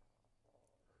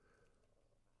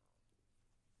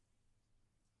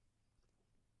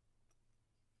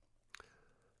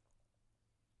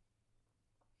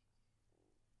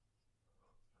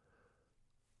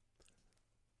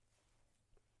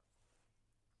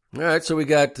 All right, so we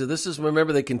got, this is,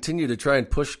 remember, they continue to try and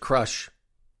push Crush.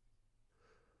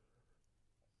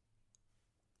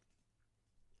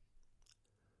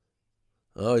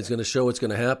 Oh, he's going to show what's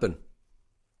going to happen.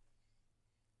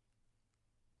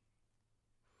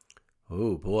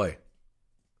 Oh, boy.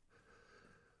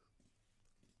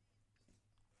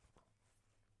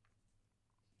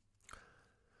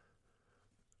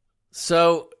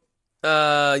 So,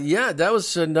 Yeah, that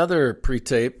was another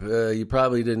pre-tape. You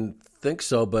probably didn't think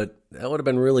so, but that would have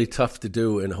been really tough to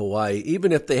do in Hawaii.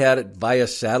 Even if they had it via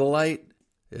satellite,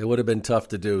 it would have been tough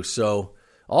to do. So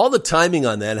all the timing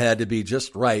on that had to be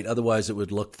just right. Otherwise, it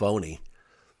would look phony.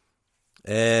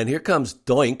 And here comes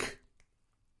Doink.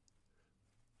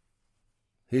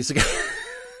 He's the guy.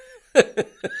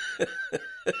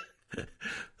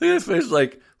 Look at his face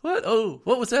like, what? Oh,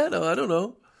 what was that? Oh, I don't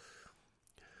know.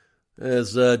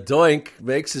 As Doink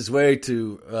makes his way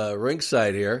to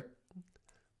ringside here.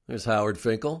 There's Howard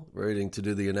Finkel waiting to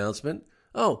do the announcement.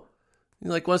 Oh, he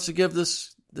wants to give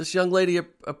this young lady a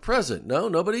present. No,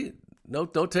 nobody? No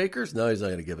takers? No, he's not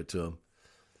going to give it to him.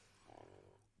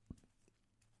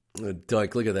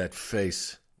 Doink, look at that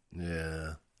face.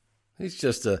 Yeah. He's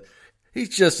just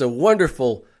a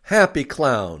wonderful, happy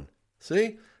clown.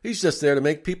 See? He's just there to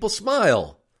make people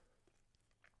smile.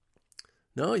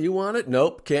 No, you want it?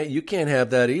 Nope, you can't have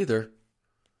that either.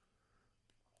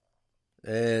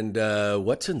 And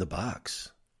what's in the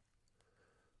box?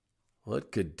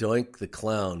 What could Doink the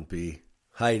Clown be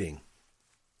hiding?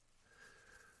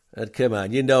 Come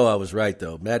on, you know I was right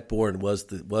though. Matt Bourne was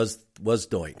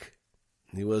Doink.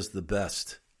 He was the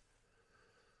best.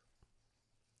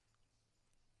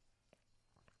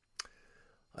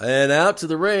 And out to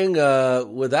the ring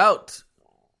without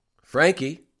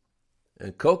Frankie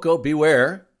and Koko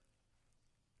Beware.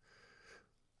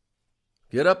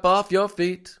 Get up off your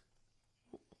feet.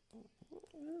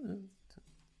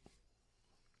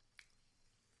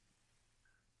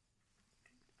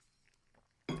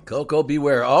 Koko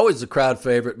Beware, always a crowd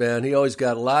favorite, man. He always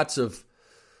got lots of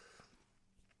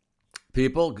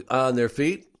people on their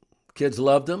feet. Kids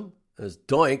loved him. As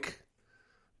Doink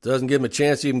doesn't give him a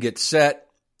chance to even get set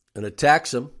and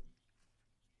attacks him.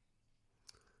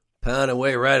 Pound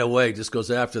away right away, just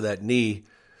goes after that knee.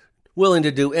 Willing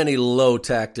to do any low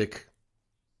tactic.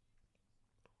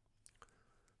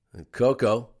 And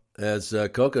Koko,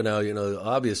 Koko now,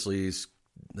 obviously he's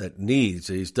that knee,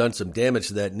 so he's done some damage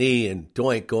to that knee, and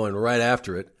Doink going right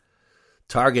after it,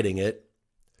 targeting it,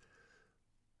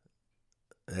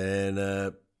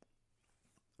 and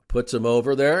puts him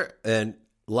over there and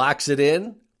locks it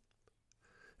in.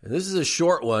 And this is a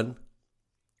short one.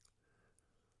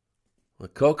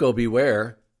 With Koko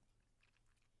Beware.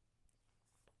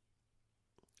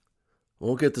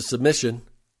 Won't get the submission.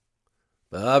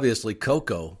 But obviously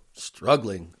Koko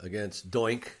struggling against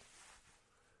Doink.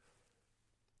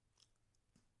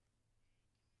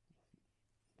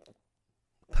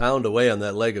 Pound away on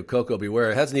that leg of Koko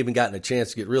Beware. Hasn't even gotten a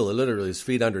chance to get literally his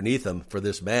feet underneath him for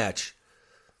this match.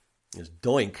 It's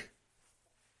Doink.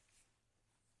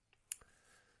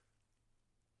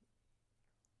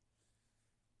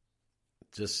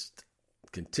 Just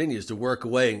continues to work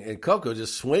away, and Koko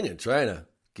just swinging, trying to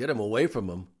get him away from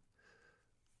him.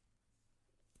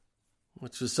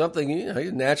 Which was something,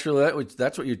 naturally,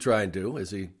 that's what you try and do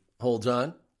as he holds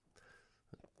on.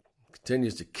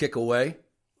 Continues to kick away.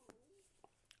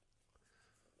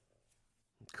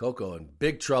 Koko in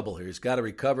big trouble here. He's got to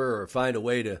recover or find a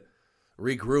way to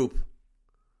regroup.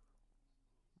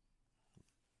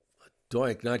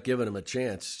 Doink not giving him a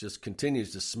chance, just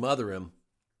continues to smother him.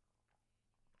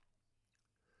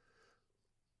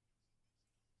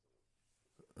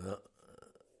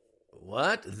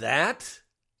 What? That's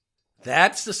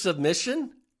the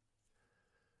submission?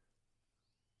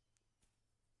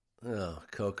 Oh,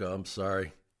 Koko, I'm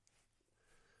sorry.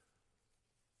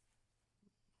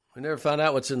 We never found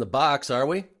out what's in the box, are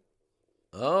we?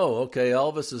 Oh, okay.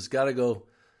 Elvis has got to go.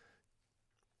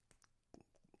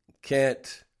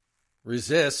 Can't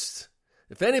resist.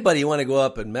 If anybody you want to go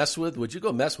up and mess with, would you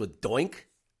go mess with Doink?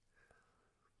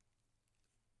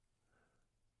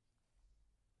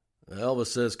 Elvis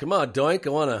says, "Come on, Doink. I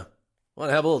want to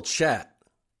have a little chat.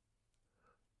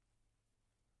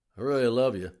 I really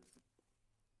love you."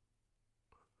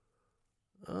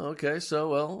 Okay,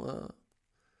 so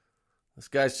this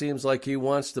guy seems like he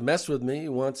wants to mess with me. He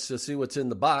wants to see what's in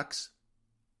the box.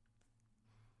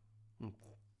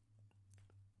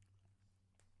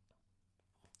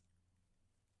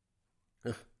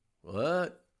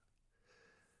 What?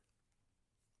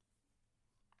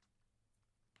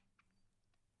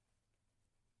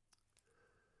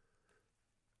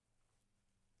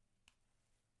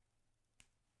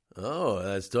 Oh,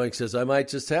 as Doink says, I might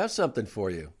just have something for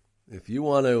you. If you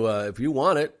want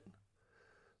it,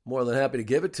 more than happy to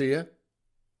give it to you.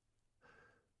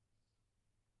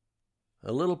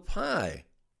 A little pie.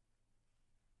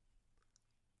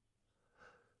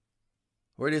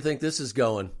 Where do you think this is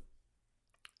going?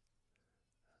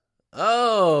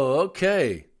 Oh,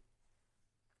 okay.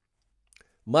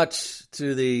 Much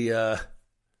to the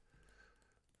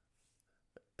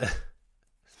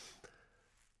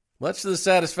Much to the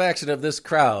satisfaction of this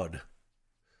crowd,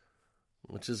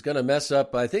 which is going to mess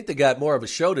up. I think they got more of a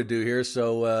show to do here,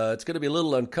 so it's going to be a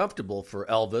little uncomfortable for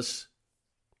Elvis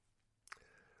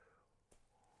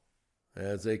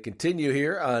as they continue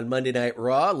here on Monday Night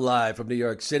Raw, live from New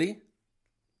York City.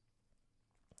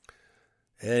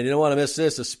 And you don't want to miss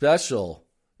this, a special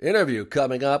interview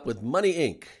coming up with Money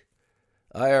Inc.,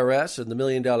 IRS, and the $1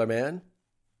 Million Man.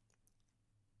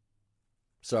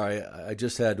 Sorry, I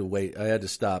just had to wait. I had to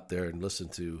stop there and listen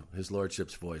to his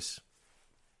lordship's voice.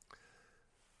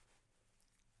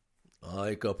 All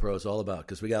EcoPro is all about,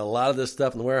 because we got a lot of this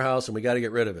stuff in the warehouse and we got to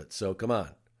get rid of it. So come on.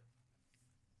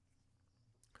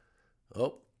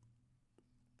 Oh.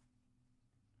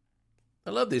 I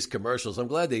love these commercials. I'm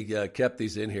glad they kept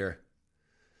these in here.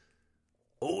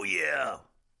 Oh, yeah.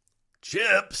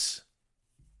 Chips.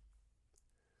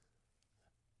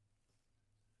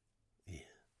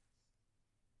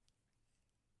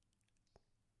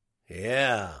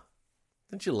 Yeah.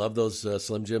 Don't you love those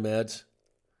Slim Jim ads?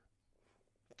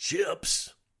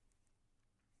 Chips.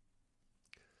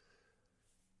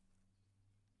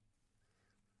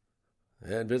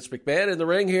 And Vince McMahon in the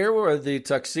ring here with the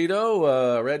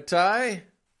tuxedo, red tie.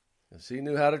 Because he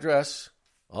knew how to dress.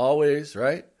 Always,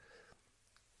 right?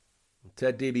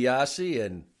 Ted DiBiase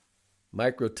and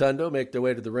Mike Rotundo make their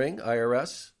way to the ring,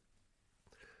 IRS.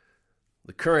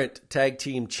 The current tag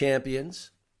team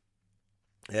champions.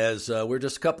 As we're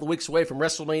just a couple of weeks away from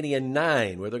WrestleMania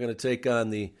 9, where they're going to take on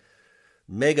the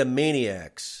Mega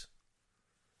Maniacs.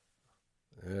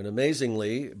 And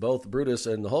amazingly, both Brutus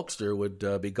and the Hulkster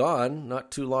would be gone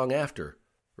not too long after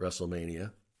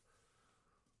WrestleMania.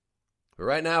 But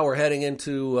right now we're heading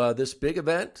into this big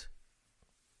event.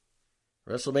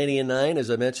 WrestleMania 9,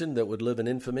 as I mentioned, that would live in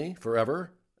infamy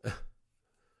forever.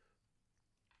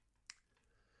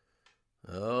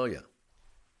 Oh, yeah.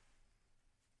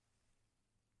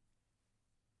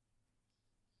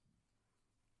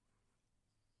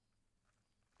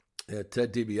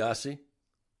 Ted DiBiase.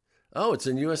 Oh, it's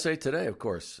in USA Today, of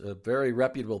course. A very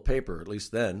reputable paper, at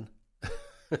least then.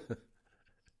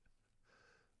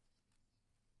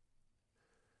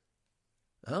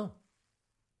 Oh.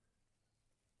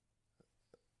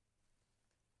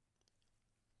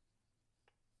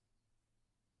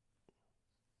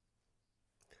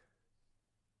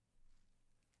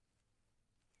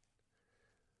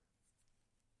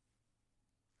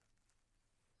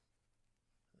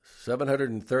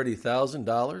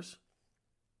 $730,000.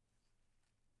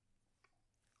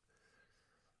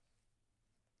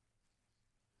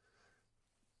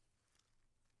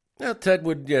 Now, Ted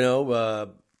would,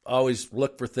 always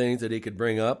look for things that he could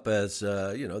bring up as,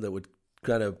 that would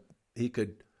kind of, he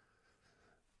could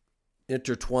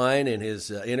intertwine in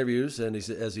his interviews, and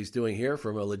as he's doing here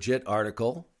from a legit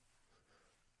article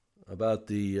about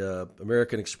the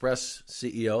American Express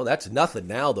CEO. That's nothing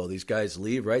now, though. These guys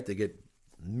leave, right? They get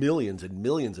millions and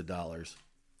millions of dollars.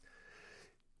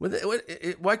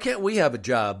 Why can't we have a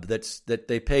job that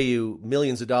they pay you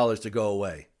millions of dollars to go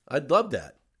away? I'd love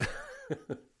that.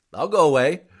 I'll go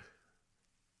away.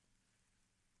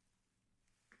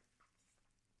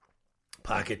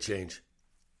 Pocket change.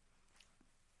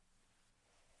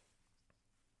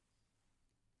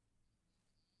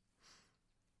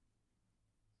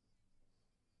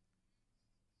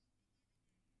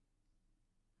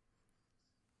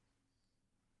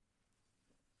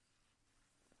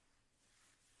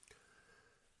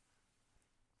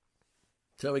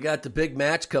 So we got the big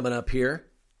match coming up here.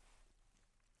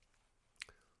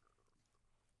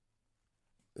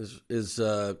 Is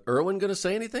Irwin going to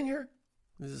say anything here?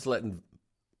 He's just letting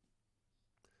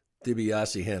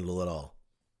DiBiase handle it all.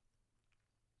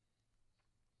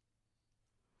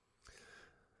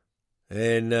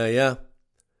 And the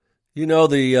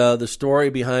story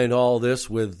behind all this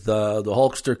with the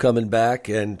Hulkster coming back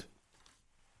and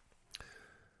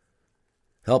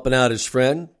helping out his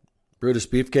friend Brutus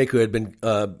Beefcake, who had been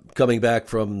coming back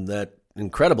from that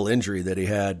incredible injury that he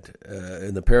had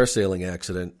in the parasailing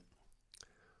accident.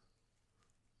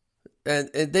 And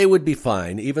they would be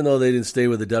fine. Even though they didn't stay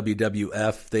with the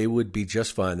WWF, they would be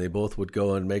just fine. They both would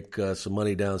go and make some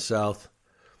money down south.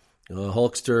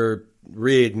 Hulkster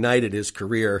reignited his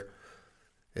career.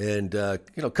 And,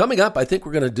 coming up, I think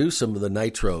we're going to do some of the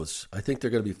Nitros. I think they're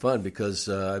going to be fun because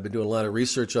I've been doing a lot of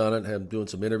research on it. I'm doing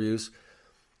some interviews.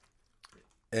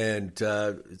 And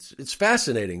it's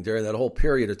fascinating during that whole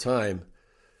period of time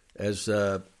as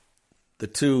the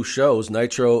two shows,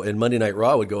 Nitro and Monday Night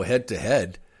Raw, would go head to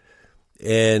head.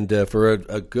 And for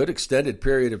a good extended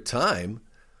period of time,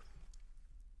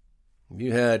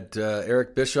 you had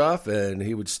Eric Bischoff, and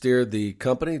he would steer the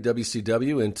company,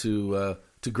 WCW, into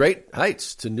to great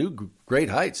heights, to new great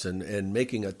heights, and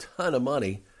making a ton of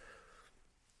money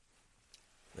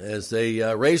as they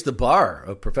raised the bar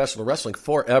of professional wrestling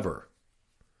forever.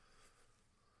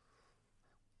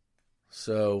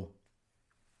 So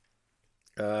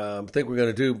I think we're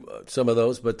going to do some of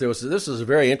those, but this was a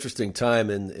very interesting time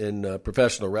in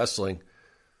professional wrestling,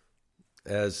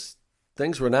 as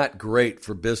things were not great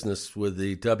for business with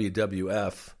the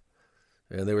WWF,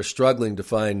 and they were struggling to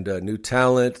find new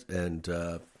talent and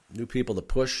new people to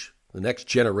push the next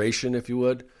generation, if you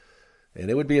would. And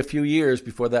it would be a few years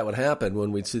before that would happen,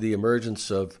 when we'd see the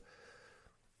emergence of,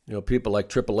 people like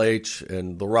Triple H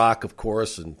and The Rock, of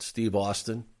course, and Steve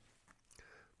Austin.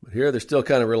 But here they're still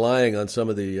kind of relying on some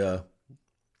of the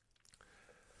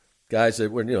guys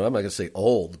that were, I'm not going to say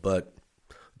old, but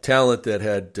talent that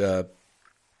had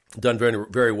done very,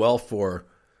 very well for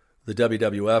the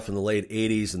WWF in the late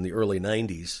 80s and the early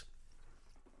 90s.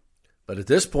 But at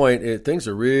this point, things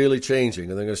are really changing,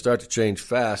 and they're going to start to change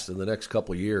fast in the next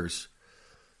couple of years.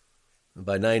 And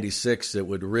by 96, it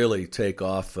would really take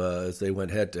off as they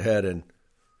went head-to-head, and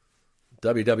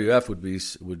WWF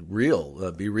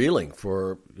would be reeling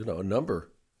for a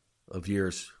number of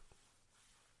years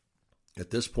at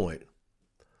this point.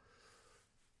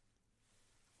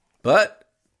 But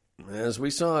as we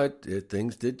saw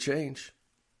things did change.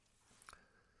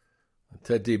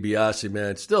 Ted DiBiase,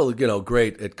 man, still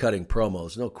great at cutting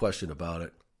promos, no question about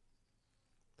it.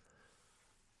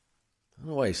 I don't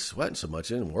know why he's sweating so much.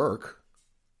 It didn't work.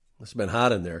 Must have been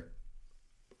hot in there.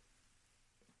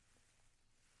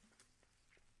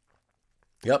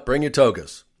 Yep, bring your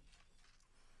togas.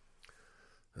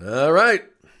 All right.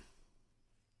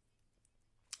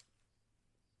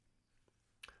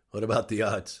 What about the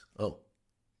odds? Oh.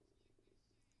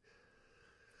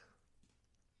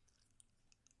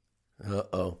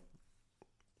 Uh-oh.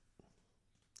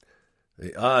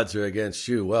 The odds are against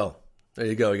you. Well, there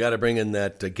you go. You got to bring in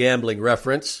that gambling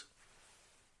reference.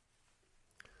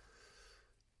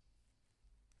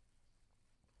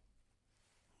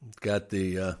 Got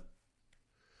the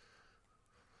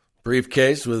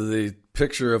briefcase with the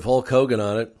picture of Hulk Hogan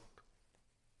on it.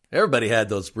 Everybody had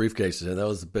those briefcases, and that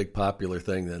was the big popular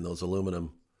thing then, those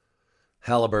aluminum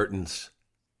Halliburtons.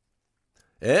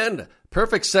 And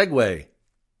perfect segue.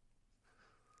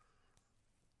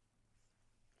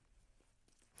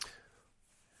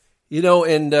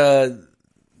 And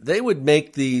they would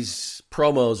make these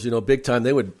promos, big time.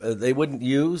 They wouldn't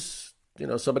use,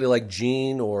 somebody like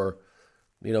Gene or,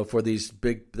 for these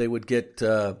big, they would get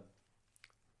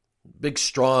big,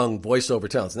 strong voiceover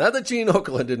talents. Not that Gene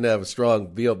Okerlund didn't have a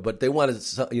strong VO, but they wanted,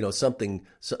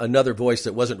 another voice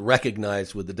that wasn't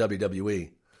recognized with the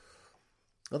WWE.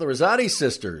 Well, the Rosati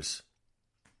sisters.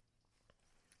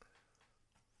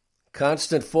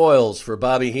 Constant foils for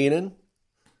Bobby Heenan.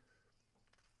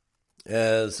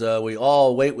 As we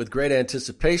all wait with great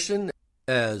anticipation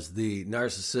as the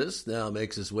narcissist now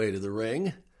makes his way to the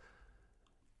ring.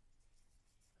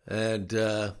 And,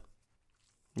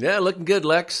 looking good,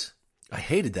 Lex. I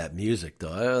hated that music,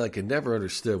 though. I never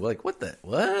understood. What?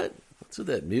 What's with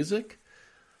that music?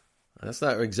 That's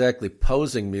not exactly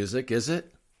posing music, is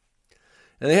it?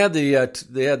 And they had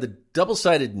the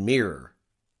double-sided mirror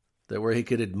where he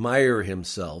could admire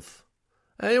himself.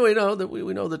 Anyway,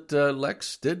 we know that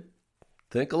Lex did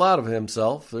think a lot of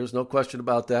himself. There's no question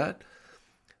about that.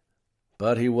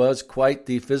 But he was quite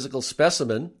the physical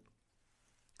specimen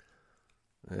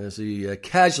as he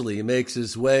casually makes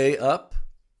his way up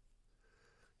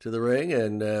to the ring.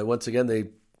 And once again, they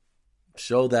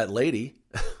show that lady,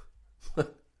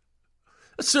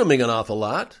 assuming an awful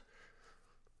lot.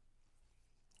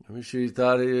 I mean, she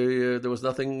thought there was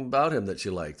nothing about him that she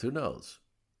liked. Who knows?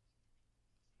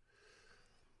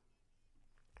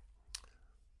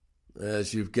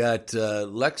 As you've got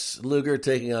Lex Luger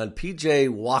taking on PJ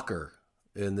Walker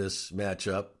in this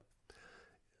matchup.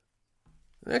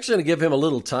 I'm actually going to give him a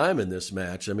little time in this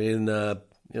match. I mean, they're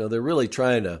really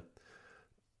trying to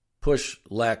push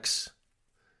Lex,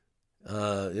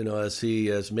 as he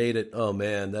has made it. Oh,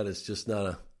 man, that is just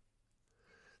not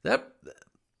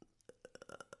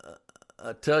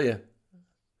I tell you,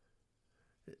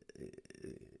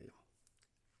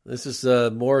 this is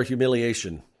more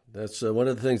humiliation. That's one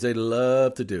of the things they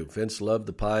love to do. Vince loved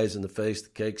the pies in the face, the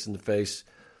cakes in the face.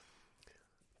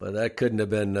 But that couldn't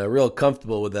have been real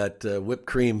comfortable with that whipped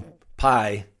cream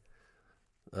pie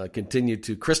continued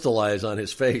to crystallize on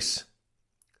his face.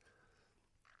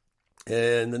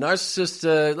 And the narcissist,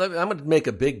 I'm going to make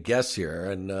a big guess here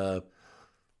and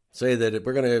say that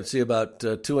we're going to see about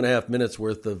 2.5 minutes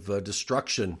worth of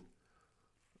destruction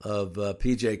of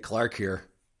PJ Clark here.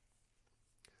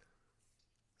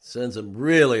 Sends him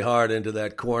really hard into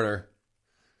that corner.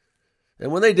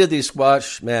 And when they did these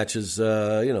squash matches,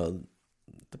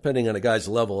 depending on a guy's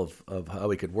level of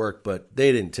how he could work, but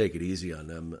they didn't take it easy on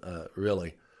them,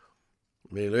 really.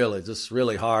 I mean, really, just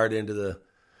really hard into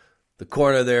the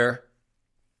corner there.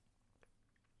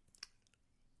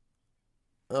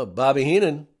 Oh, Bobby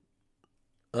Heenan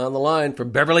on the line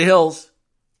from Beverly Hills.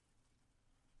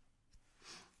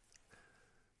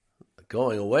 A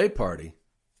going away party.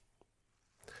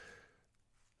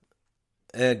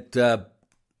 And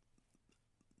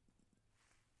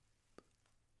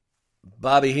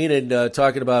Bobby Heenan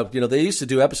talking about, they used to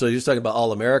do episodes, he was talking about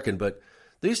All-American, but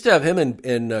they used to have him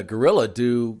and Gorilla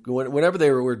do, whenever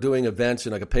they were doing events,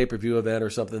 like a pay-per-view event or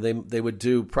something, they would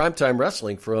do primetime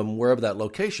wrestling from wherever that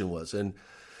location was. And,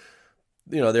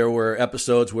 there were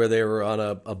episodes where they were on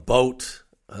a boat,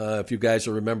 if you guys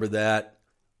will remember that.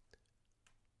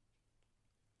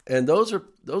 And those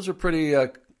are pretty...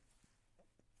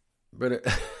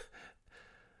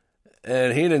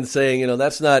 And Heenan saying,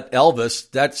 that's not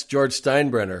Elvis, that's George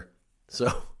Steinbrenner.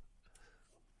 So,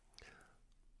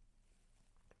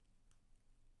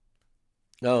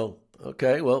 oh,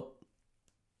 okay, well,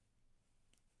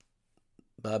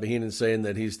 Bobby Heenan saying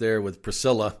that he's there with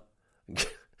Priscilla.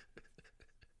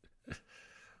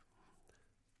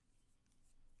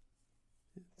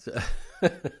 So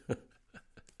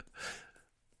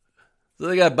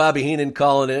they got Bobby Heenan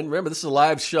calling in. Remember, this is a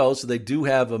live show, so they do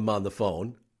have him on the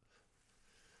phone.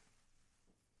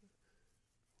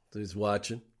 So he's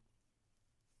watching.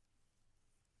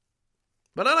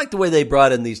 But I like the way they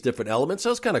brought in these different elements. That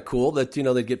was kind of cool that,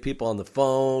 they'd get people on the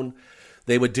phone.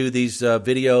 They would do these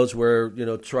videos where,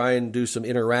 try and do some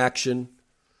interaction.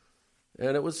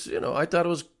 And it was, I thought it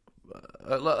was,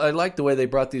 I liked the way they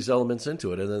brought these elements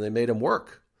into it, and then they made them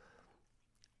work.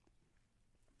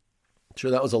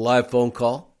 Sure, that was a live phone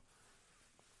call.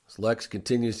 As Lex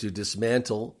continues to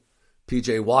dismantle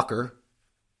PJ Walker.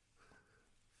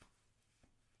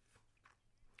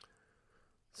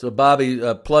 So Bobby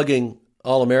plugging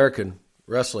All-American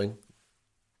Wrestling.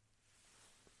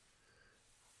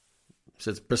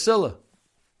 Says Priscilla.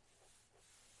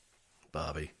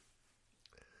 Bobby.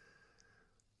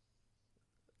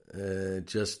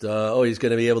 He's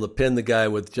going to be able to pin the guy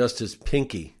with just his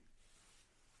pinky.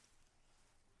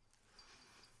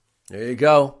 There you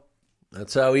go.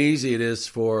 That's how easy it is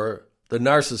for the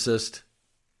narcissist.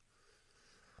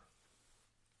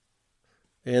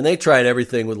 And they tried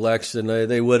everything with Lex, and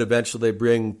they would eventually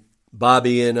bring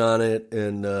Bobby in on it,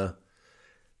 and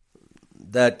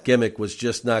that gimmick was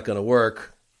just not going to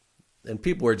work. And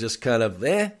people were just kind of,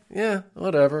 yeah,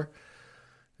 whatever.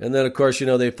 And then, of course,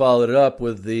 they followed it up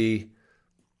with the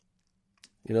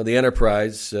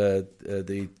Enterprise.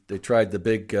 They tried the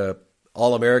big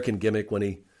All-American gimmick when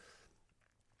he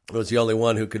was the only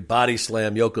one who could body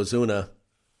slam Yokozuna.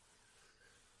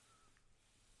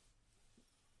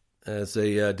 As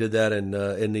they did that in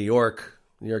New York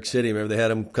City. Remember, they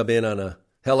had him come in on a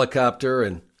helicopter,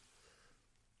 and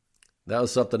that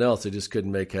was something else they just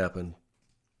couldn't make happen.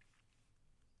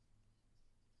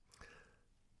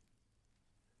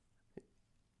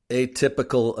 A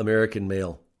typical American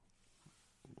male.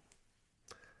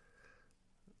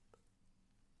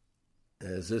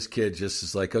 As this kid just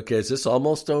is like, okay, is this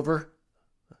almost over?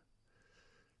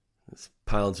 It's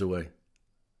pounds away.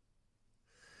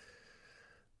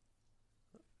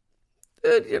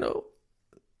 And,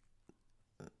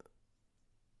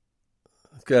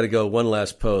 I've got to go one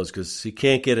last pose because he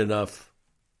can't get enough.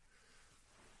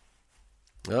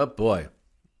 Oh, boy.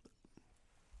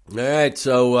 All right,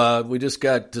 so we just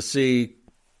got to see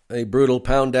a brutal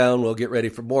pound down. We'll get ready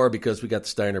for more because we got the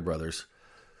Steiner brothers.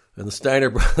 And the Steiner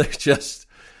brothers just,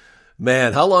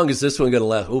 man, how long is this one going to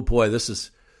last? Oh, boy, this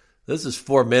is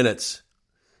 4 minutes.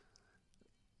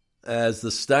 As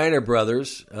the Steiner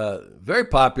brothers, very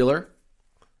popular.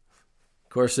 Of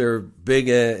course, they're big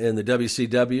in the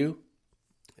WCW.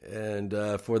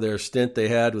 And for their stint they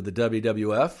had with the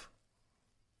WWF.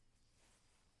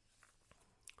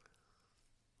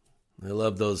 I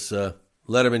love those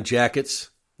Letterman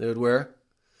jackets they would wear.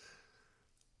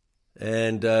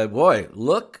 And boy,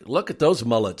 look at those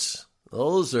mullets.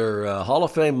 Those are Hall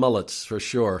of Fame mullets for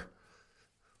sure.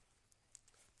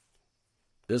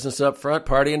 Business up front,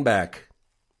 party in back.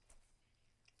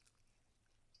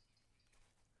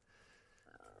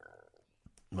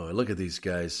 Boy, look at these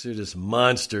guys. They're just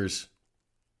monsters.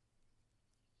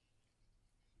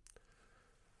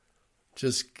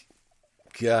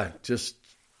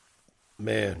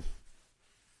 Man.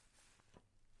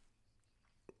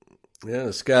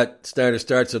 Yeah, Scott Steiner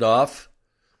starts it off.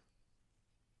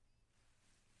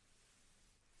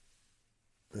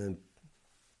 And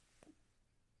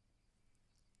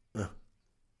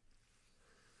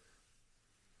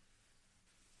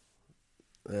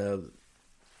And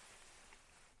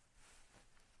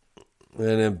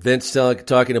then Vince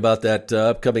talking about that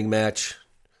upcoming match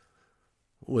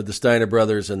with the Steiner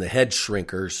brothers and the Head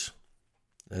Shrinkers.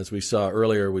 As we saw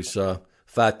earlier, we saw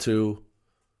Fatu.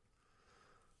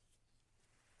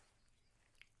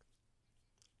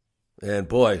 And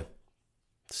boy,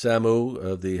 Samu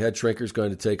of the Head Shrinkers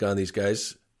going to take on these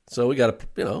guys. So we got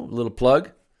a little plug.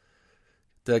 Get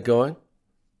that going.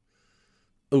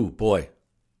 Ooh, boy.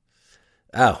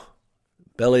 Ow.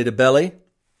 Belly to belly.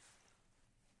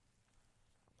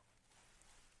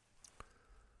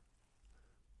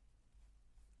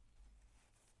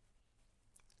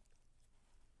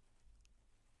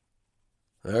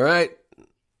 All right.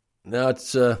 Now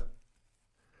it's, oh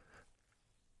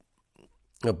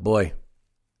boy.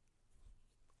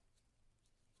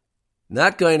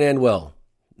 Not going to end well.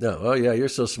 No. Oh, yeah, you're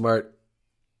so smart.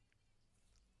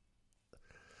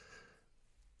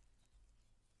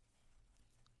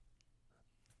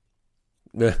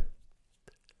 Meh.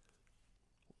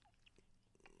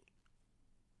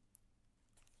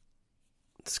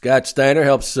 Scott Steiner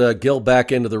helps Gil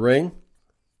back into the ring.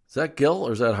 Is that Gil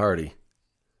or is that Hardy?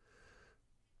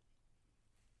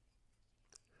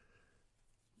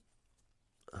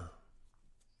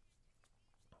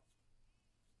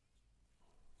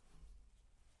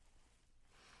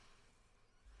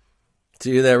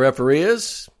 See who that referee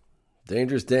is?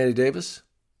 Dangerous Danny Davis.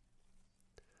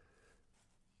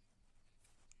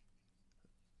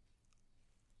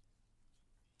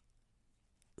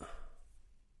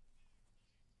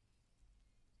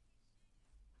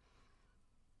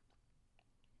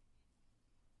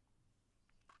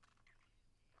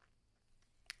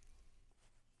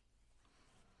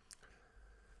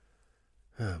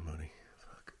 Oh, money.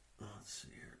 Fuck. Let's see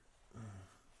here.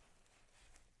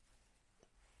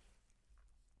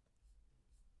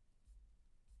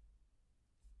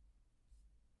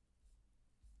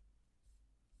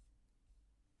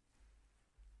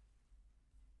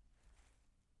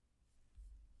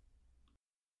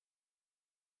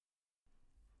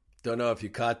 Don't know if you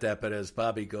caught that, but as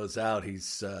Bobby goes out,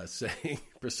 he's saying,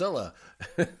 Priscilla,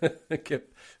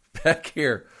 get back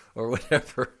here, or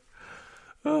whatever.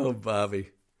 Oh,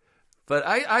 Bobby. But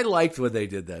I liked when they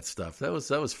did that stuff. That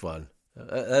was fun.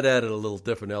 That added a little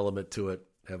different element to it,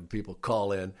 having people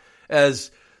call in.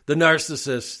 As the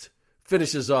narcissist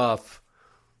finishes off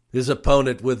his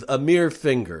opponent with a mere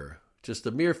finger. Just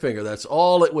a mere finger. That's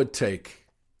all it would take,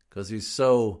 because he's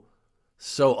so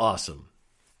awesome.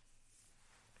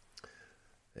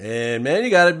 And, man, you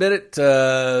got to admit it,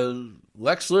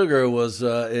 Lex Luger was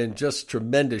in just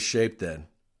tremendous shape then.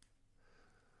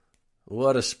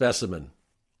 What a specimen.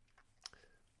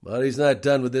 But he's not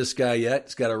done with this guy yet.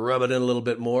 He's got to rub it in a little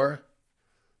bit more.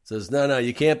 Says, no,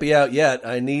 you can't be out yet.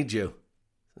 I need you.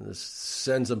 And this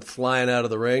sends him flying out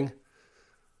of the ring.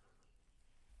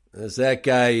 As that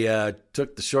guy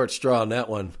took the short straw on that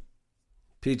one,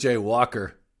 PJ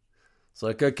Walker. It's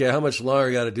like, okay, how much longer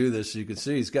I got to do this? So you can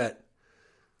see he's got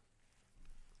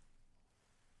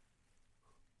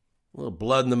a little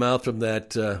blood in the mouth from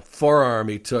that forearm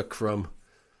he took from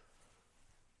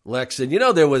Lex. And,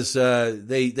 there was,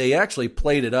 they actually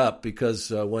played it up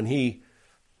because when he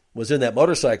was in that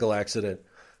motorcycle accident,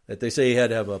 that they say he had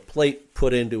to have a plate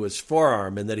put into his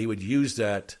forearm and that he would use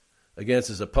that against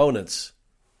his opponents.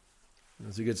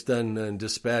 As he gets done and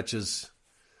dispatches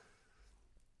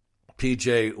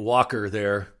PJ Walker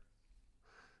there.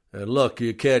 And look,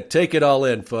 you can't take it all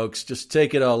in, folks. Just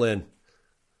take it all in.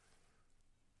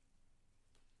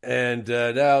 And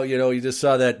now, you just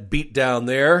saw that beat down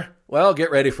there. Well, get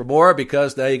ready for more,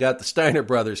 because now you got the Steiner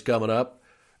brothers coming up,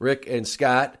 Rick and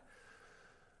Scott.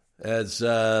 As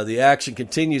the action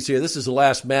continues here, this is the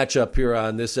last matchup here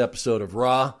on this episode of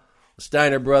Raw. The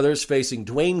Steiner brothers facing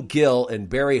Dwayne Gill and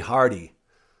Barry Hardy.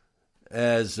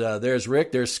 As there's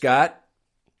Rick, there's Scott.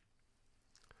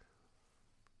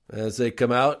 As they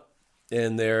come out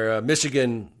in their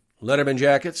Michigan Letterman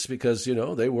jackets, because,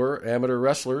 they were amateur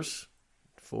wrestlers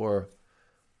for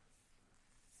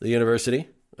the University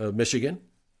of Michigan.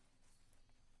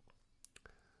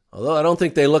 Although I don't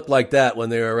think they looked like that when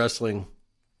they were wrestling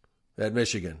at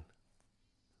Michigan.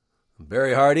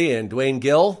 Barry Hardy and Dwayne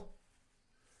Gill,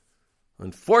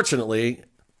 unfortunately,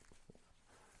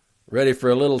 ready for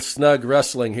a little snug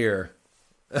wrestling here.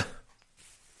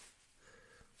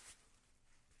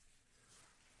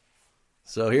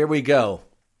 So here we go.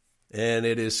 And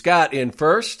it is Scott in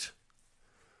first.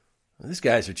 These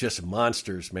guys are just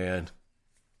monsters, man.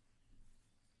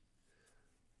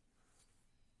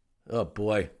 Oh,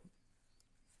 boy.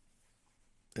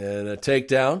 And a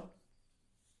takedown.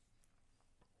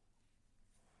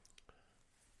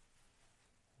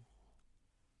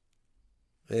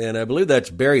 And I believe that's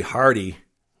Barry Hardy,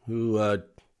 who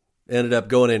ended up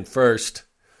going in first.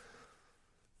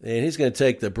 And he's going to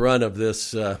take the brunt of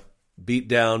this beat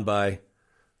down by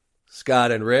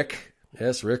Scott and Rick.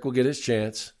 Yes, Rick will get his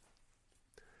chance.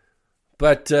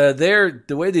 But the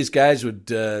way these guys would,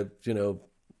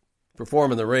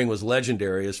 perform in the ring was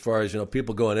legendary as far as,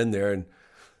 people going in there. And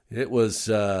it was,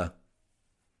 they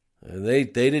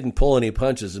didn't pull any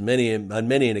punches on many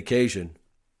an occasion.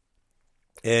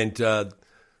 And a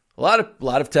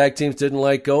lot of tag teams didn't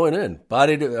like going in,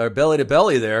 belly to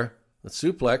belly there, the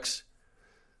suplex.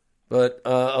 But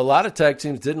a lot of tag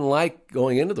teams didn't like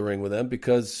going into the ring with them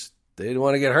because they didn't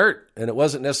want to get hurt. And it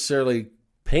wasn't necessarily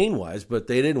pain-wise, but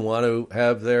they didn't want to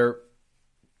have their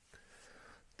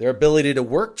ability to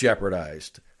work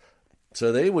jeopardized.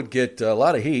 So they would get a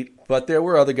lot of heat. But there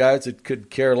were other guys that could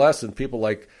care less, and people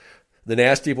like the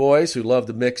Nasty Boys who loved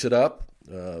to mix it up,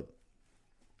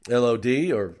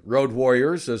 LOD or Road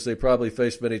Warriors, as they probably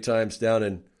faced many times down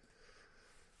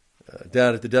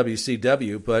at the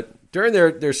WCW. But during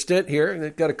their stint here,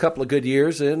 they've got a couple of good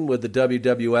years in with the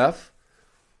WWF.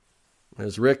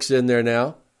 As Rick's in there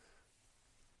now.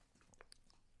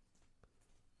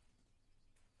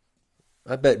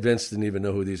 I bet Vince didn't even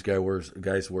know who these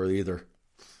guys were either.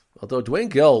 Although Dwayne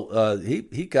Gill,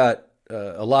 he got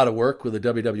a lot of work with the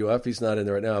WWF. He's not in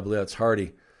there right now. I believe that's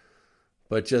Hardy.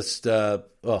 But just, that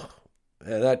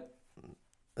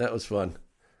was fun.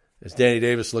 As Danny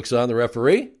Davis looks on, the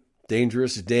referee,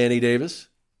 Dangerous Danny Davis.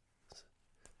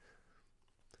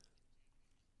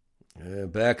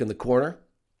 And back in the corner.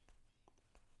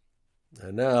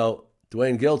 And now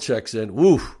Dwayne Gill checks in.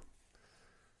 Woo!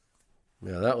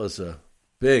 Yeah, that was a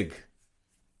big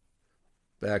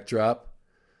backdrop.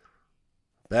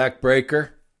 Backbreaker.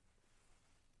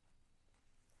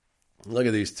 Look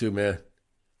at these two, man.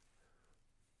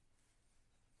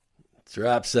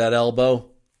 Drops that elbow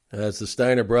as the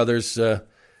Steiner brothers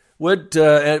would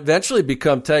eventually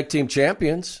become tag team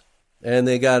champions. And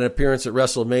they got an appearance at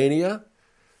WrestleMania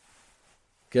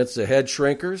against the Head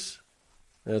Shrinkers,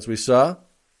 as we saw.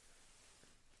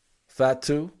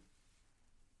 Fatu,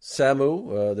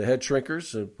 Samu, the Head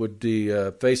Shrinkers, would be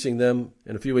facing them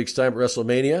in a few weeks' time at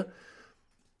WrestleMania.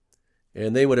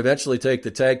 And they would eventually take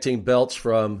the tag team belts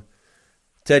from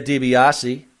Ted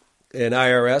DiBiase and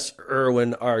IRS,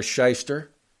 Irwin R.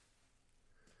 Shyster.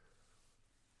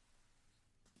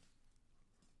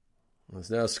 It's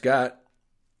now Scott.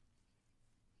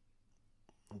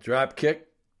 Drop kick.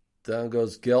 Down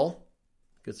goes Gill.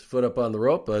 Gets a foot up on the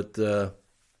rope, but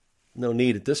no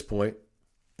need at this point.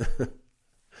 Now,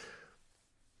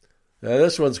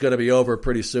 this one's going to be over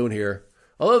pretty soon here.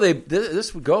 Although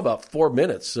this would go about 4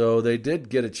 minutes, so they did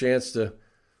get a chance to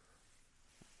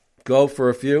go for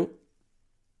a few.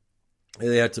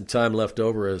 They had some time left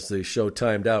over as the show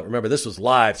timed out. Remember, this was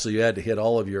live, so you had to hit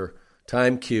all of your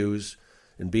time cues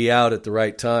and be out at the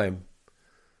right time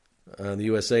on the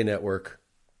USA Network.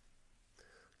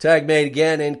 Tag made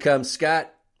again. In comes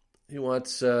Scott. He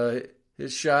wants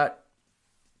his shot.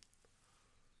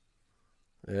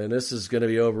 And this is going to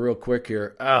be over real quick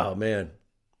here. Oh, man.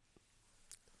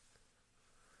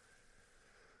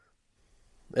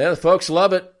 Yeah, the folks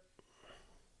love it.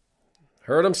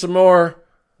 Hurt them some more.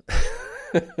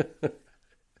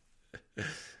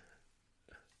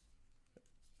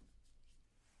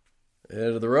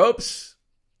 Into the ropes.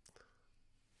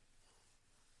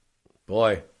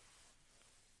 Boy.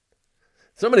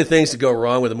 So many things to go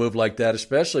wrong with a move like that,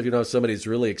 especially if you know somebody's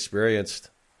really experienced.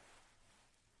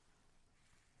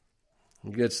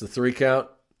 He gets the 3 count.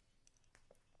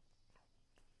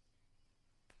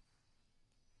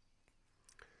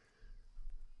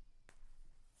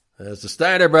 As the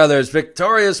Steiner brothers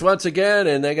victorious once again,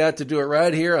 and they got to do it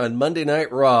right here on Monday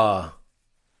Night Raw.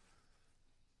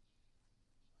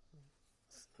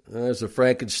 There's a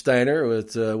Frankensteiner,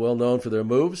 with well known for their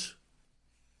moves.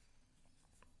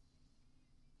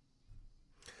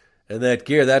 And that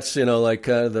gear, that's, like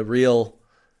kind of the real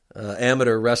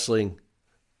amateur wrestling,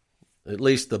 at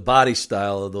least the body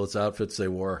style of those outfits they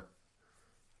wore.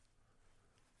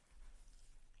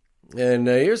 And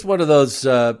here's one of those,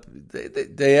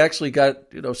 they actually got,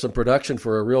 some production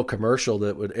for a real commercial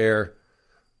that would air.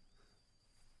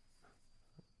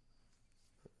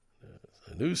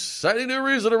 A new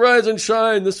reason to rise and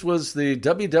shine. This was the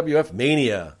WWF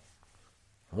Mania,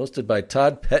 hosted by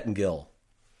Todd Pettengill.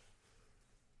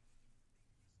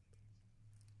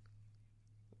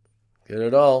 Get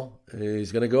it all.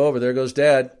 He's going to go over. There goes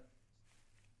Dad.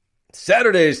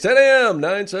 Saturdays, 10 a.m.,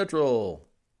 9 Central.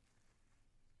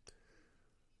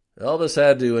 Elvis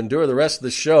had to endure the rest of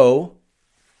the show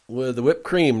with the whipped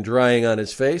cream drying on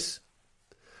his face.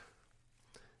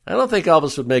 I don't think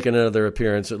Elvis would make another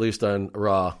appearance, at least on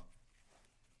Raw.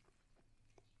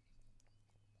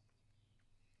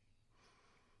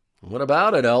 What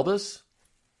about it, Elvis?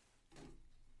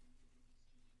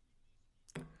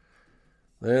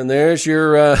 And there's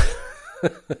your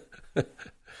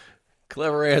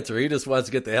clever answer. He just wants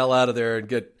to get the hell out of there and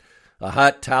get a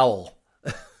hot towel.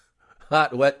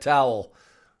 Hot, wet towel.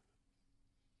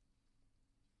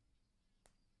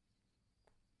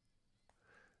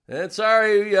 And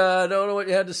sorry, I don't know what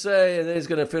you had to say. And then he's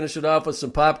going to finish it off with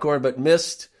some popcorn, but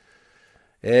missed.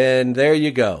 And there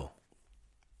you go.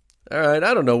 All right,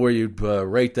 I don't know where you'd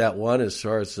rate that one as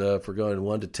far as for going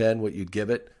 1 to 10, what you'd give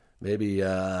it. Maybe,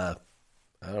 I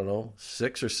don't know,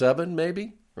 6 or 7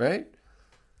 maybe, right?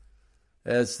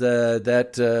 As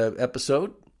that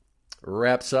episode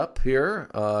wraps up here,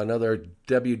 another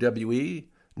WWE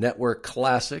Network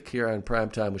classic here on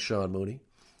Primetime with Sean Mooney.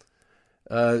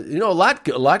 A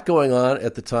lot going on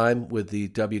at the time with the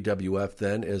WWF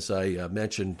then, as I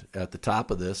mentioned at the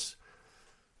top of this.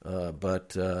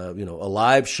 But a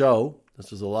live show.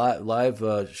 This was a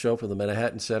live show from the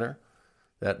Manhattan Center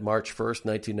that March 1st,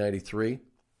 1993.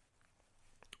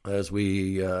 As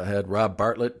we had Rob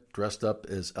Bartlett dressed up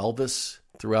as Elvis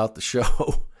throughout the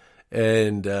show.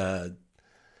 And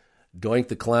Doink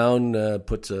the Clown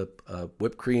puts a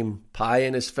whipped cream pie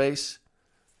in his face.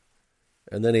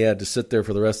 And then he had to sit there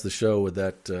for the rest of the show with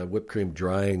that whipped cream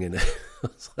drying. And it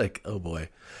was like, oh boy.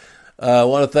 I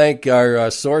want to thank our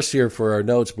source here for our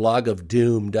notes,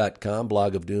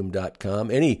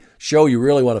 blogofdoom.com. Any show you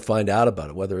really want to find out about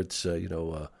it, whether it's,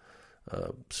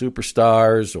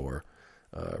 Superstars or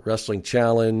Wrestling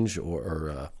Challenge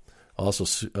or also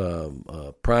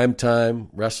Primetime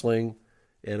Wrestling,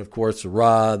 and, of course,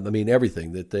 Raw. I mean,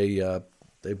 everything that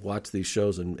they've watched these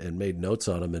shows and made notes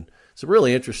on them. And some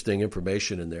really interesting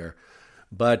information in there.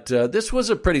 But this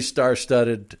was a pretty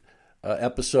star-studded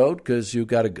episode because you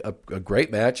got a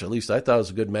great match. At least I thought it was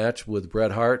a good match with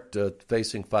Bret Hart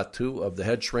facing Fatu of the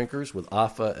Head Shrinkers with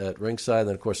Afa at ringside. And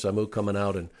then, of course, Samu coming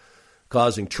out and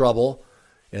causing trouble.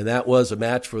 And that was a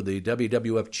match for the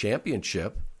WWF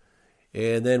Championship.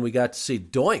 And then we got to see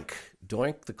Doink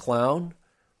the Clown,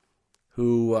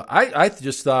 who I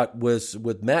just thought was,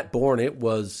 with Matt Bourne, it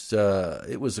was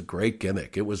a great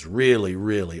gimmick. It was really,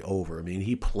 really over. I mean,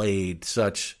 he played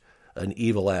such an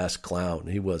evil-ass clown.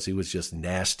 He was just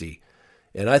nasty.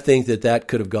 And I think that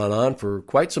could have gone on for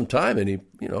quite some time. And he,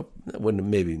 wouldn't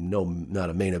maybe not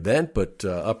a main event, but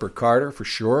upper Carter for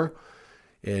sure.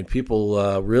 And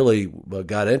people really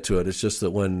got into it. It's just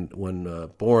that when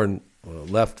Bourne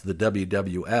left the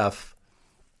WWF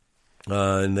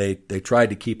and they tried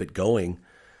to keep it going,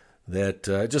 that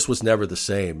it just was never the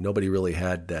same. Nobody really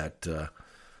had that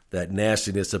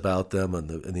nastiness about them and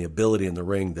the ability in the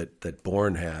ring that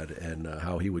Bourne had, and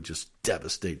how he would just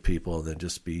devastate people and then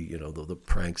just be, the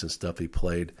pranks and stuff he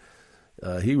played.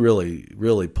 He really,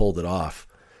 really pulled it off.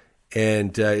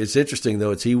 And it's interesting,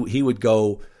 though, he would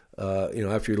go,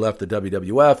 after he left the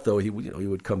WWF, though, he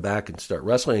would come back and start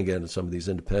wrestling again in some of these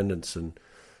independents and,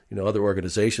 other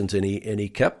organizations. And he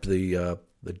kept the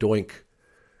Doink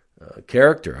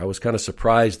character. I was kind of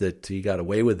surprised that he got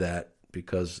away with that,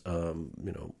 because, it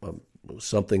was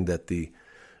something that the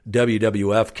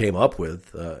WWF came up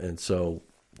with. And so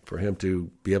for him to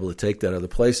be able to take that other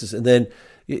places. And then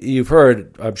you've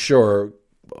heard, I'm sure,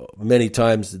 many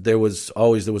times there was a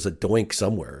Doink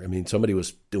somewhere. I mean, somebody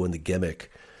was doing the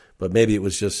gimmick, but maybe it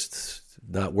was just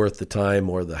not worth the time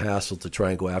or the hassle to try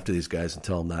and go after these guys and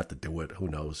tell them not to do it. Who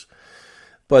knows?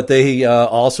 But they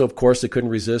also, of course, they couldn't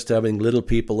resist having little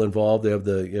people involved. They have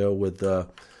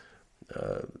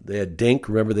they had Dink.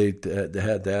 Remember, they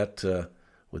had that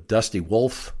with Dusty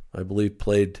Wolf, I believe,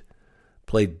 played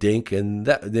Dink, and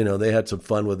that they had some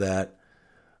fun with that.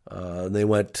 And they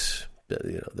went, I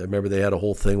remember they had a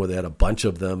whole thing where they had a bunch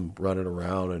of them running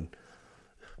around, and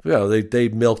they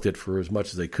milked it for as much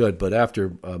as they could. But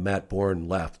after Matt Bourne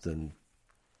left, and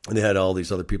they had all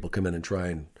these other people come in and try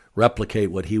and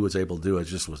replicate what he was able to do, it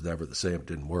just was never the same. It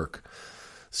didn't work.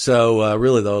 So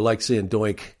really, though, I like seeing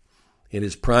Doink in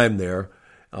his prime there.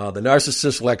 The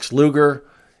narcissist Lex Luger,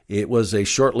 it was a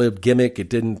short-lived gimmick. It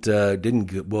didn't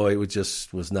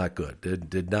was not good. It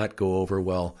did not go over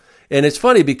well. And it's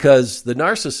funny because the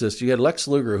narcissist, you had Lex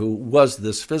Luger, who was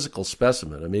this physical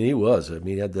specimen. I mean, he was. I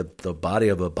mean, he had the body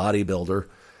of a bodybuilder,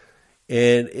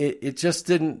 and it just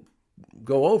didn't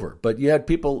go over. But you had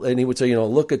people, and he would say,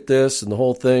 look at this and the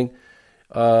whole thing.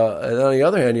 And on the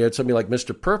other hand, you had somebody like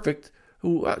Mr. Perfect,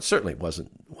 who certainly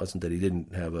wasn't that he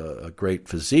didn't have a great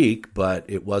physique, but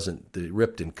it wasn't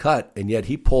ripped and cut, and yet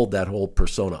he pulled that whole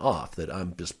persona off, that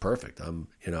I'm just perfect.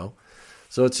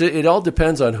 So it all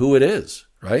depends on who it is,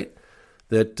 right?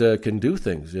 That can do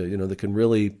things, that can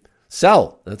really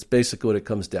sell. That's basically what it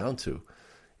comes down to.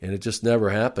 And it just never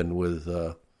happened with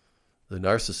the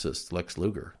narcissist, Lex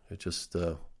Luger. It just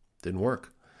didn't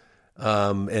work.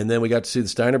 And then we got to see the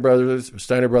Steiner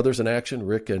brothers in action,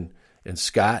 Rick and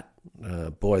Scott.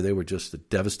 Boy, they were just a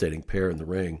devastating pair in the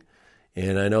ring.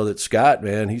 And I know that Scott,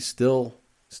 man, he's still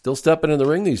stepping in the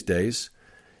ring these days.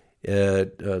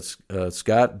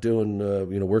 Scott doing,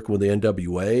 working with the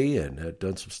NWA and had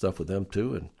done some stuff with them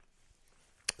too, and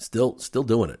still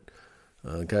doing it.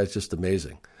 The guy's just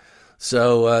amazing.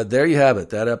 So there you have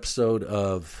it. That episode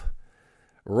of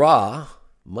Raw,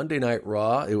 Monday Night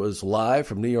Raw. It was live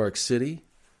from New York City,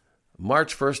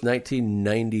 March 1st,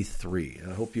 1993.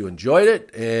 I hope you enjoyed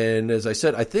it. And as I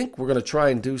said, I think we're going to try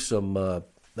and do some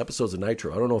episodes of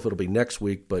Nitro. I don't know if it'll be next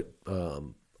week, but I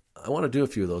want to do a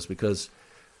few of those because,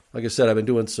 like I said, I've been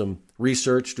doing some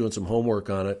research, doing some homework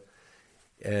on it,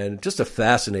 and just a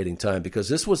fascinating time because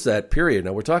this was that period.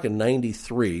 Now, we're talking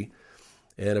 93,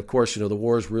 and of course, the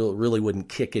wars really wouldn't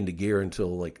kick into gear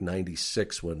until like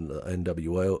 96 when the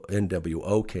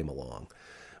NWO came along.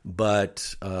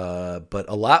 But a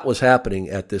lot was happening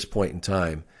at this point in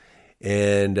time,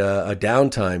 and a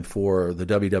downtime for the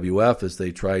WWF as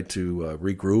they tried to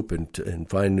regroup and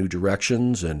find new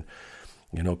directions. And,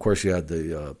 of course, you had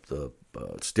the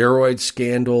steroid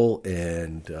scandal,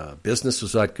 and business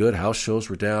was not good. House shows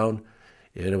were down,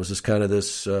 and it was just kind of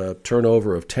this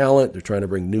turnover of talent. They're trying to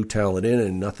bring new talent in,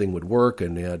 and nothing would work.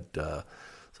 And they had some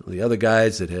of the other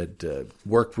guys that had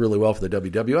worked really well for the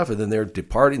WWF, and then they're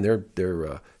departing.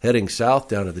 They're heading south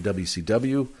down to the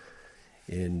WCW,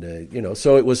 and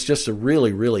so it was just a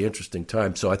really, really interesting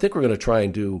time. So I think we're going to try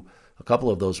and do a couple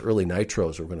of those early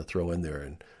Nitros we're going to throw in there,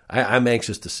 and I'm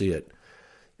anxious to see it.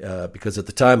 Because at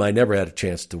the time I never had a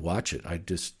chance to watch it. I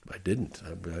didn't.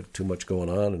 I had too much going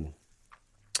on,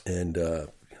 and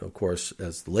of course,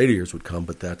 as the later years would come,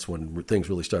 but that's when things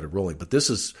really started rolling. But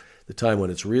this is the time when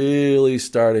it's really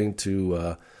starting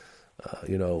to,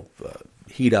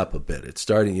 heat up a bit. It's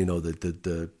starting,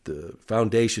 the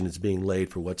foundation is being laid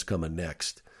for what's coming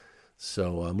next.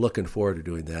 So I'm looking forward to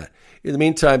doing that. In the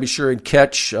meantime, be sure and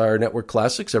catch our Network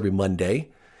Classics every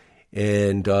Monday.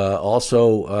 And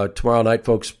also tomorrow night,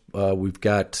 folks, we're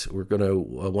going to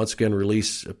once again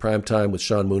release Primetime with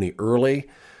Sean Mooney early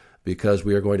because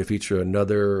we are going to feature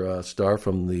another star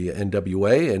from the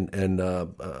NWA and a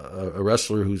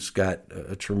wrestler who's got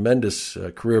a tremendous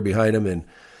career behind him and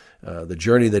the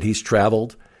journey that he's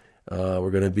traveled. We're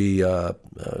going to be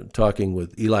talking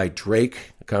with Eli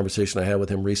Drake, a conversation I had with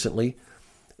him recently.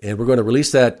 And we're going to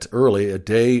release that early, a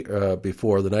day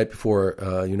before, the night before,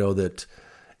 that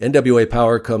NWA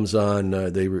Power comes on.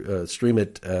 They stream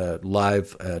it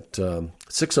live at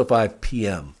 6:05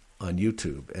 p.m. on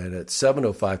YouTube. And at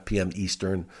 7:05 p.m.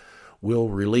 Eastern, we'll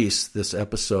release this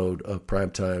episode of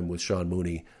Primetime with Sean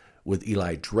Mooney with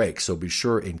Eli Drake. So be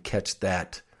sure and catch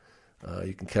that.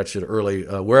 You can catch it early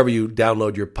wherever you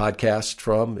download your podcast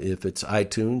from. If it's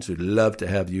iTunes, we'd love to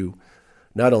have you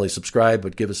not only subscribe,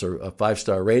 but give us a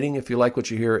 5-star rating if you like what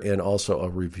you hear, and also a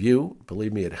review.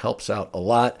 Believe me, it helps out a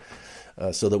lot.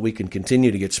 So that we can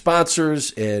continue to get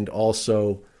sponsors and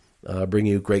also bring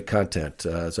you great content.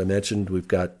 As I mentioned, we've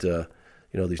got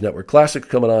these Network Classics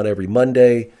coming on every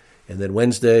Monday, and then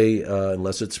Wednesday,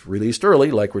 unless it's released early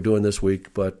like we're doing this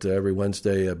week, but every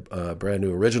Wednesday a brand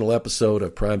new original episode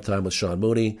of Primetime with Sean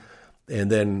Mooney, and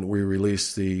then we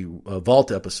release the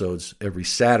Vault episodes every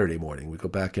Saturday morning. We go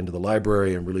back into the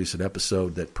library and release an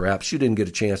episode that perhaps you didn't get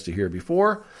a chance to hear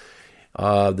before.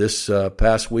 This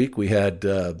past week we had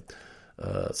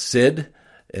Sid,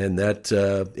 and that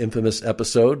infamous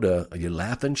episode, are you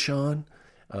laughing, Sean?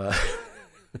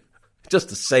 Just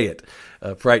to say it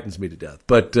frightens me to death.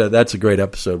 But that's a great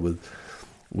episode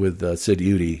with Sid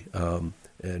Udy,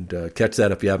 and catch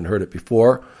that if you haven't heard it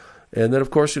before. And then, of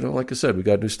course, like I said, we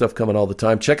got new stuff coming all the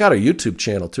time. Check out our YouTube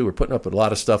channel, too. We're putting up a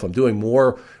lot of stuff. I'm doing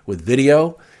more with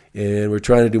video, and we're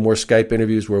trying to do more Skype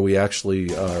interviews where we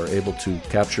actually are able to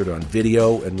capture it on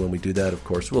video. And when we do that, of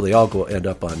course, they all end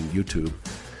up on YouTube.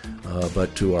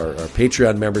 But to our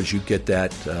Patreon members, you get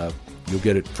that. You'll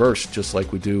get it first, just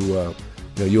like we do.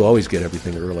 You always get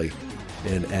everything early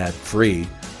and ad-free.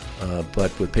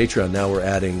 But with Patreon, now we're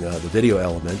adding the video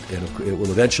element, and it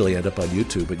will eventually end up on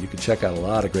YouTube. But you can check out a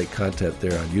lot of great content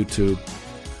there on YouTube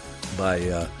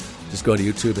by just going to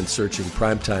YouTube and searching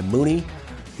Primetime Mooney.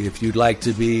 If you'd like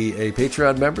to be a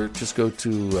Patreon member, just go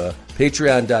to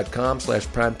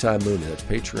patreon.com/Primetime Mooney. That's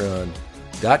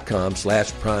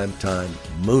patreon.com/Primetime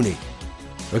Mooney.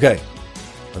 Okay,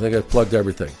 I think I've plugged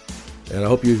everything. And I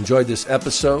hope you enjoyed this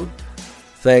episode.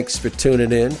 Thanks for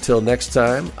tuning in. Till next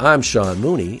time, I'm Sean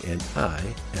Mooney, and I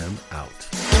am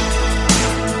out.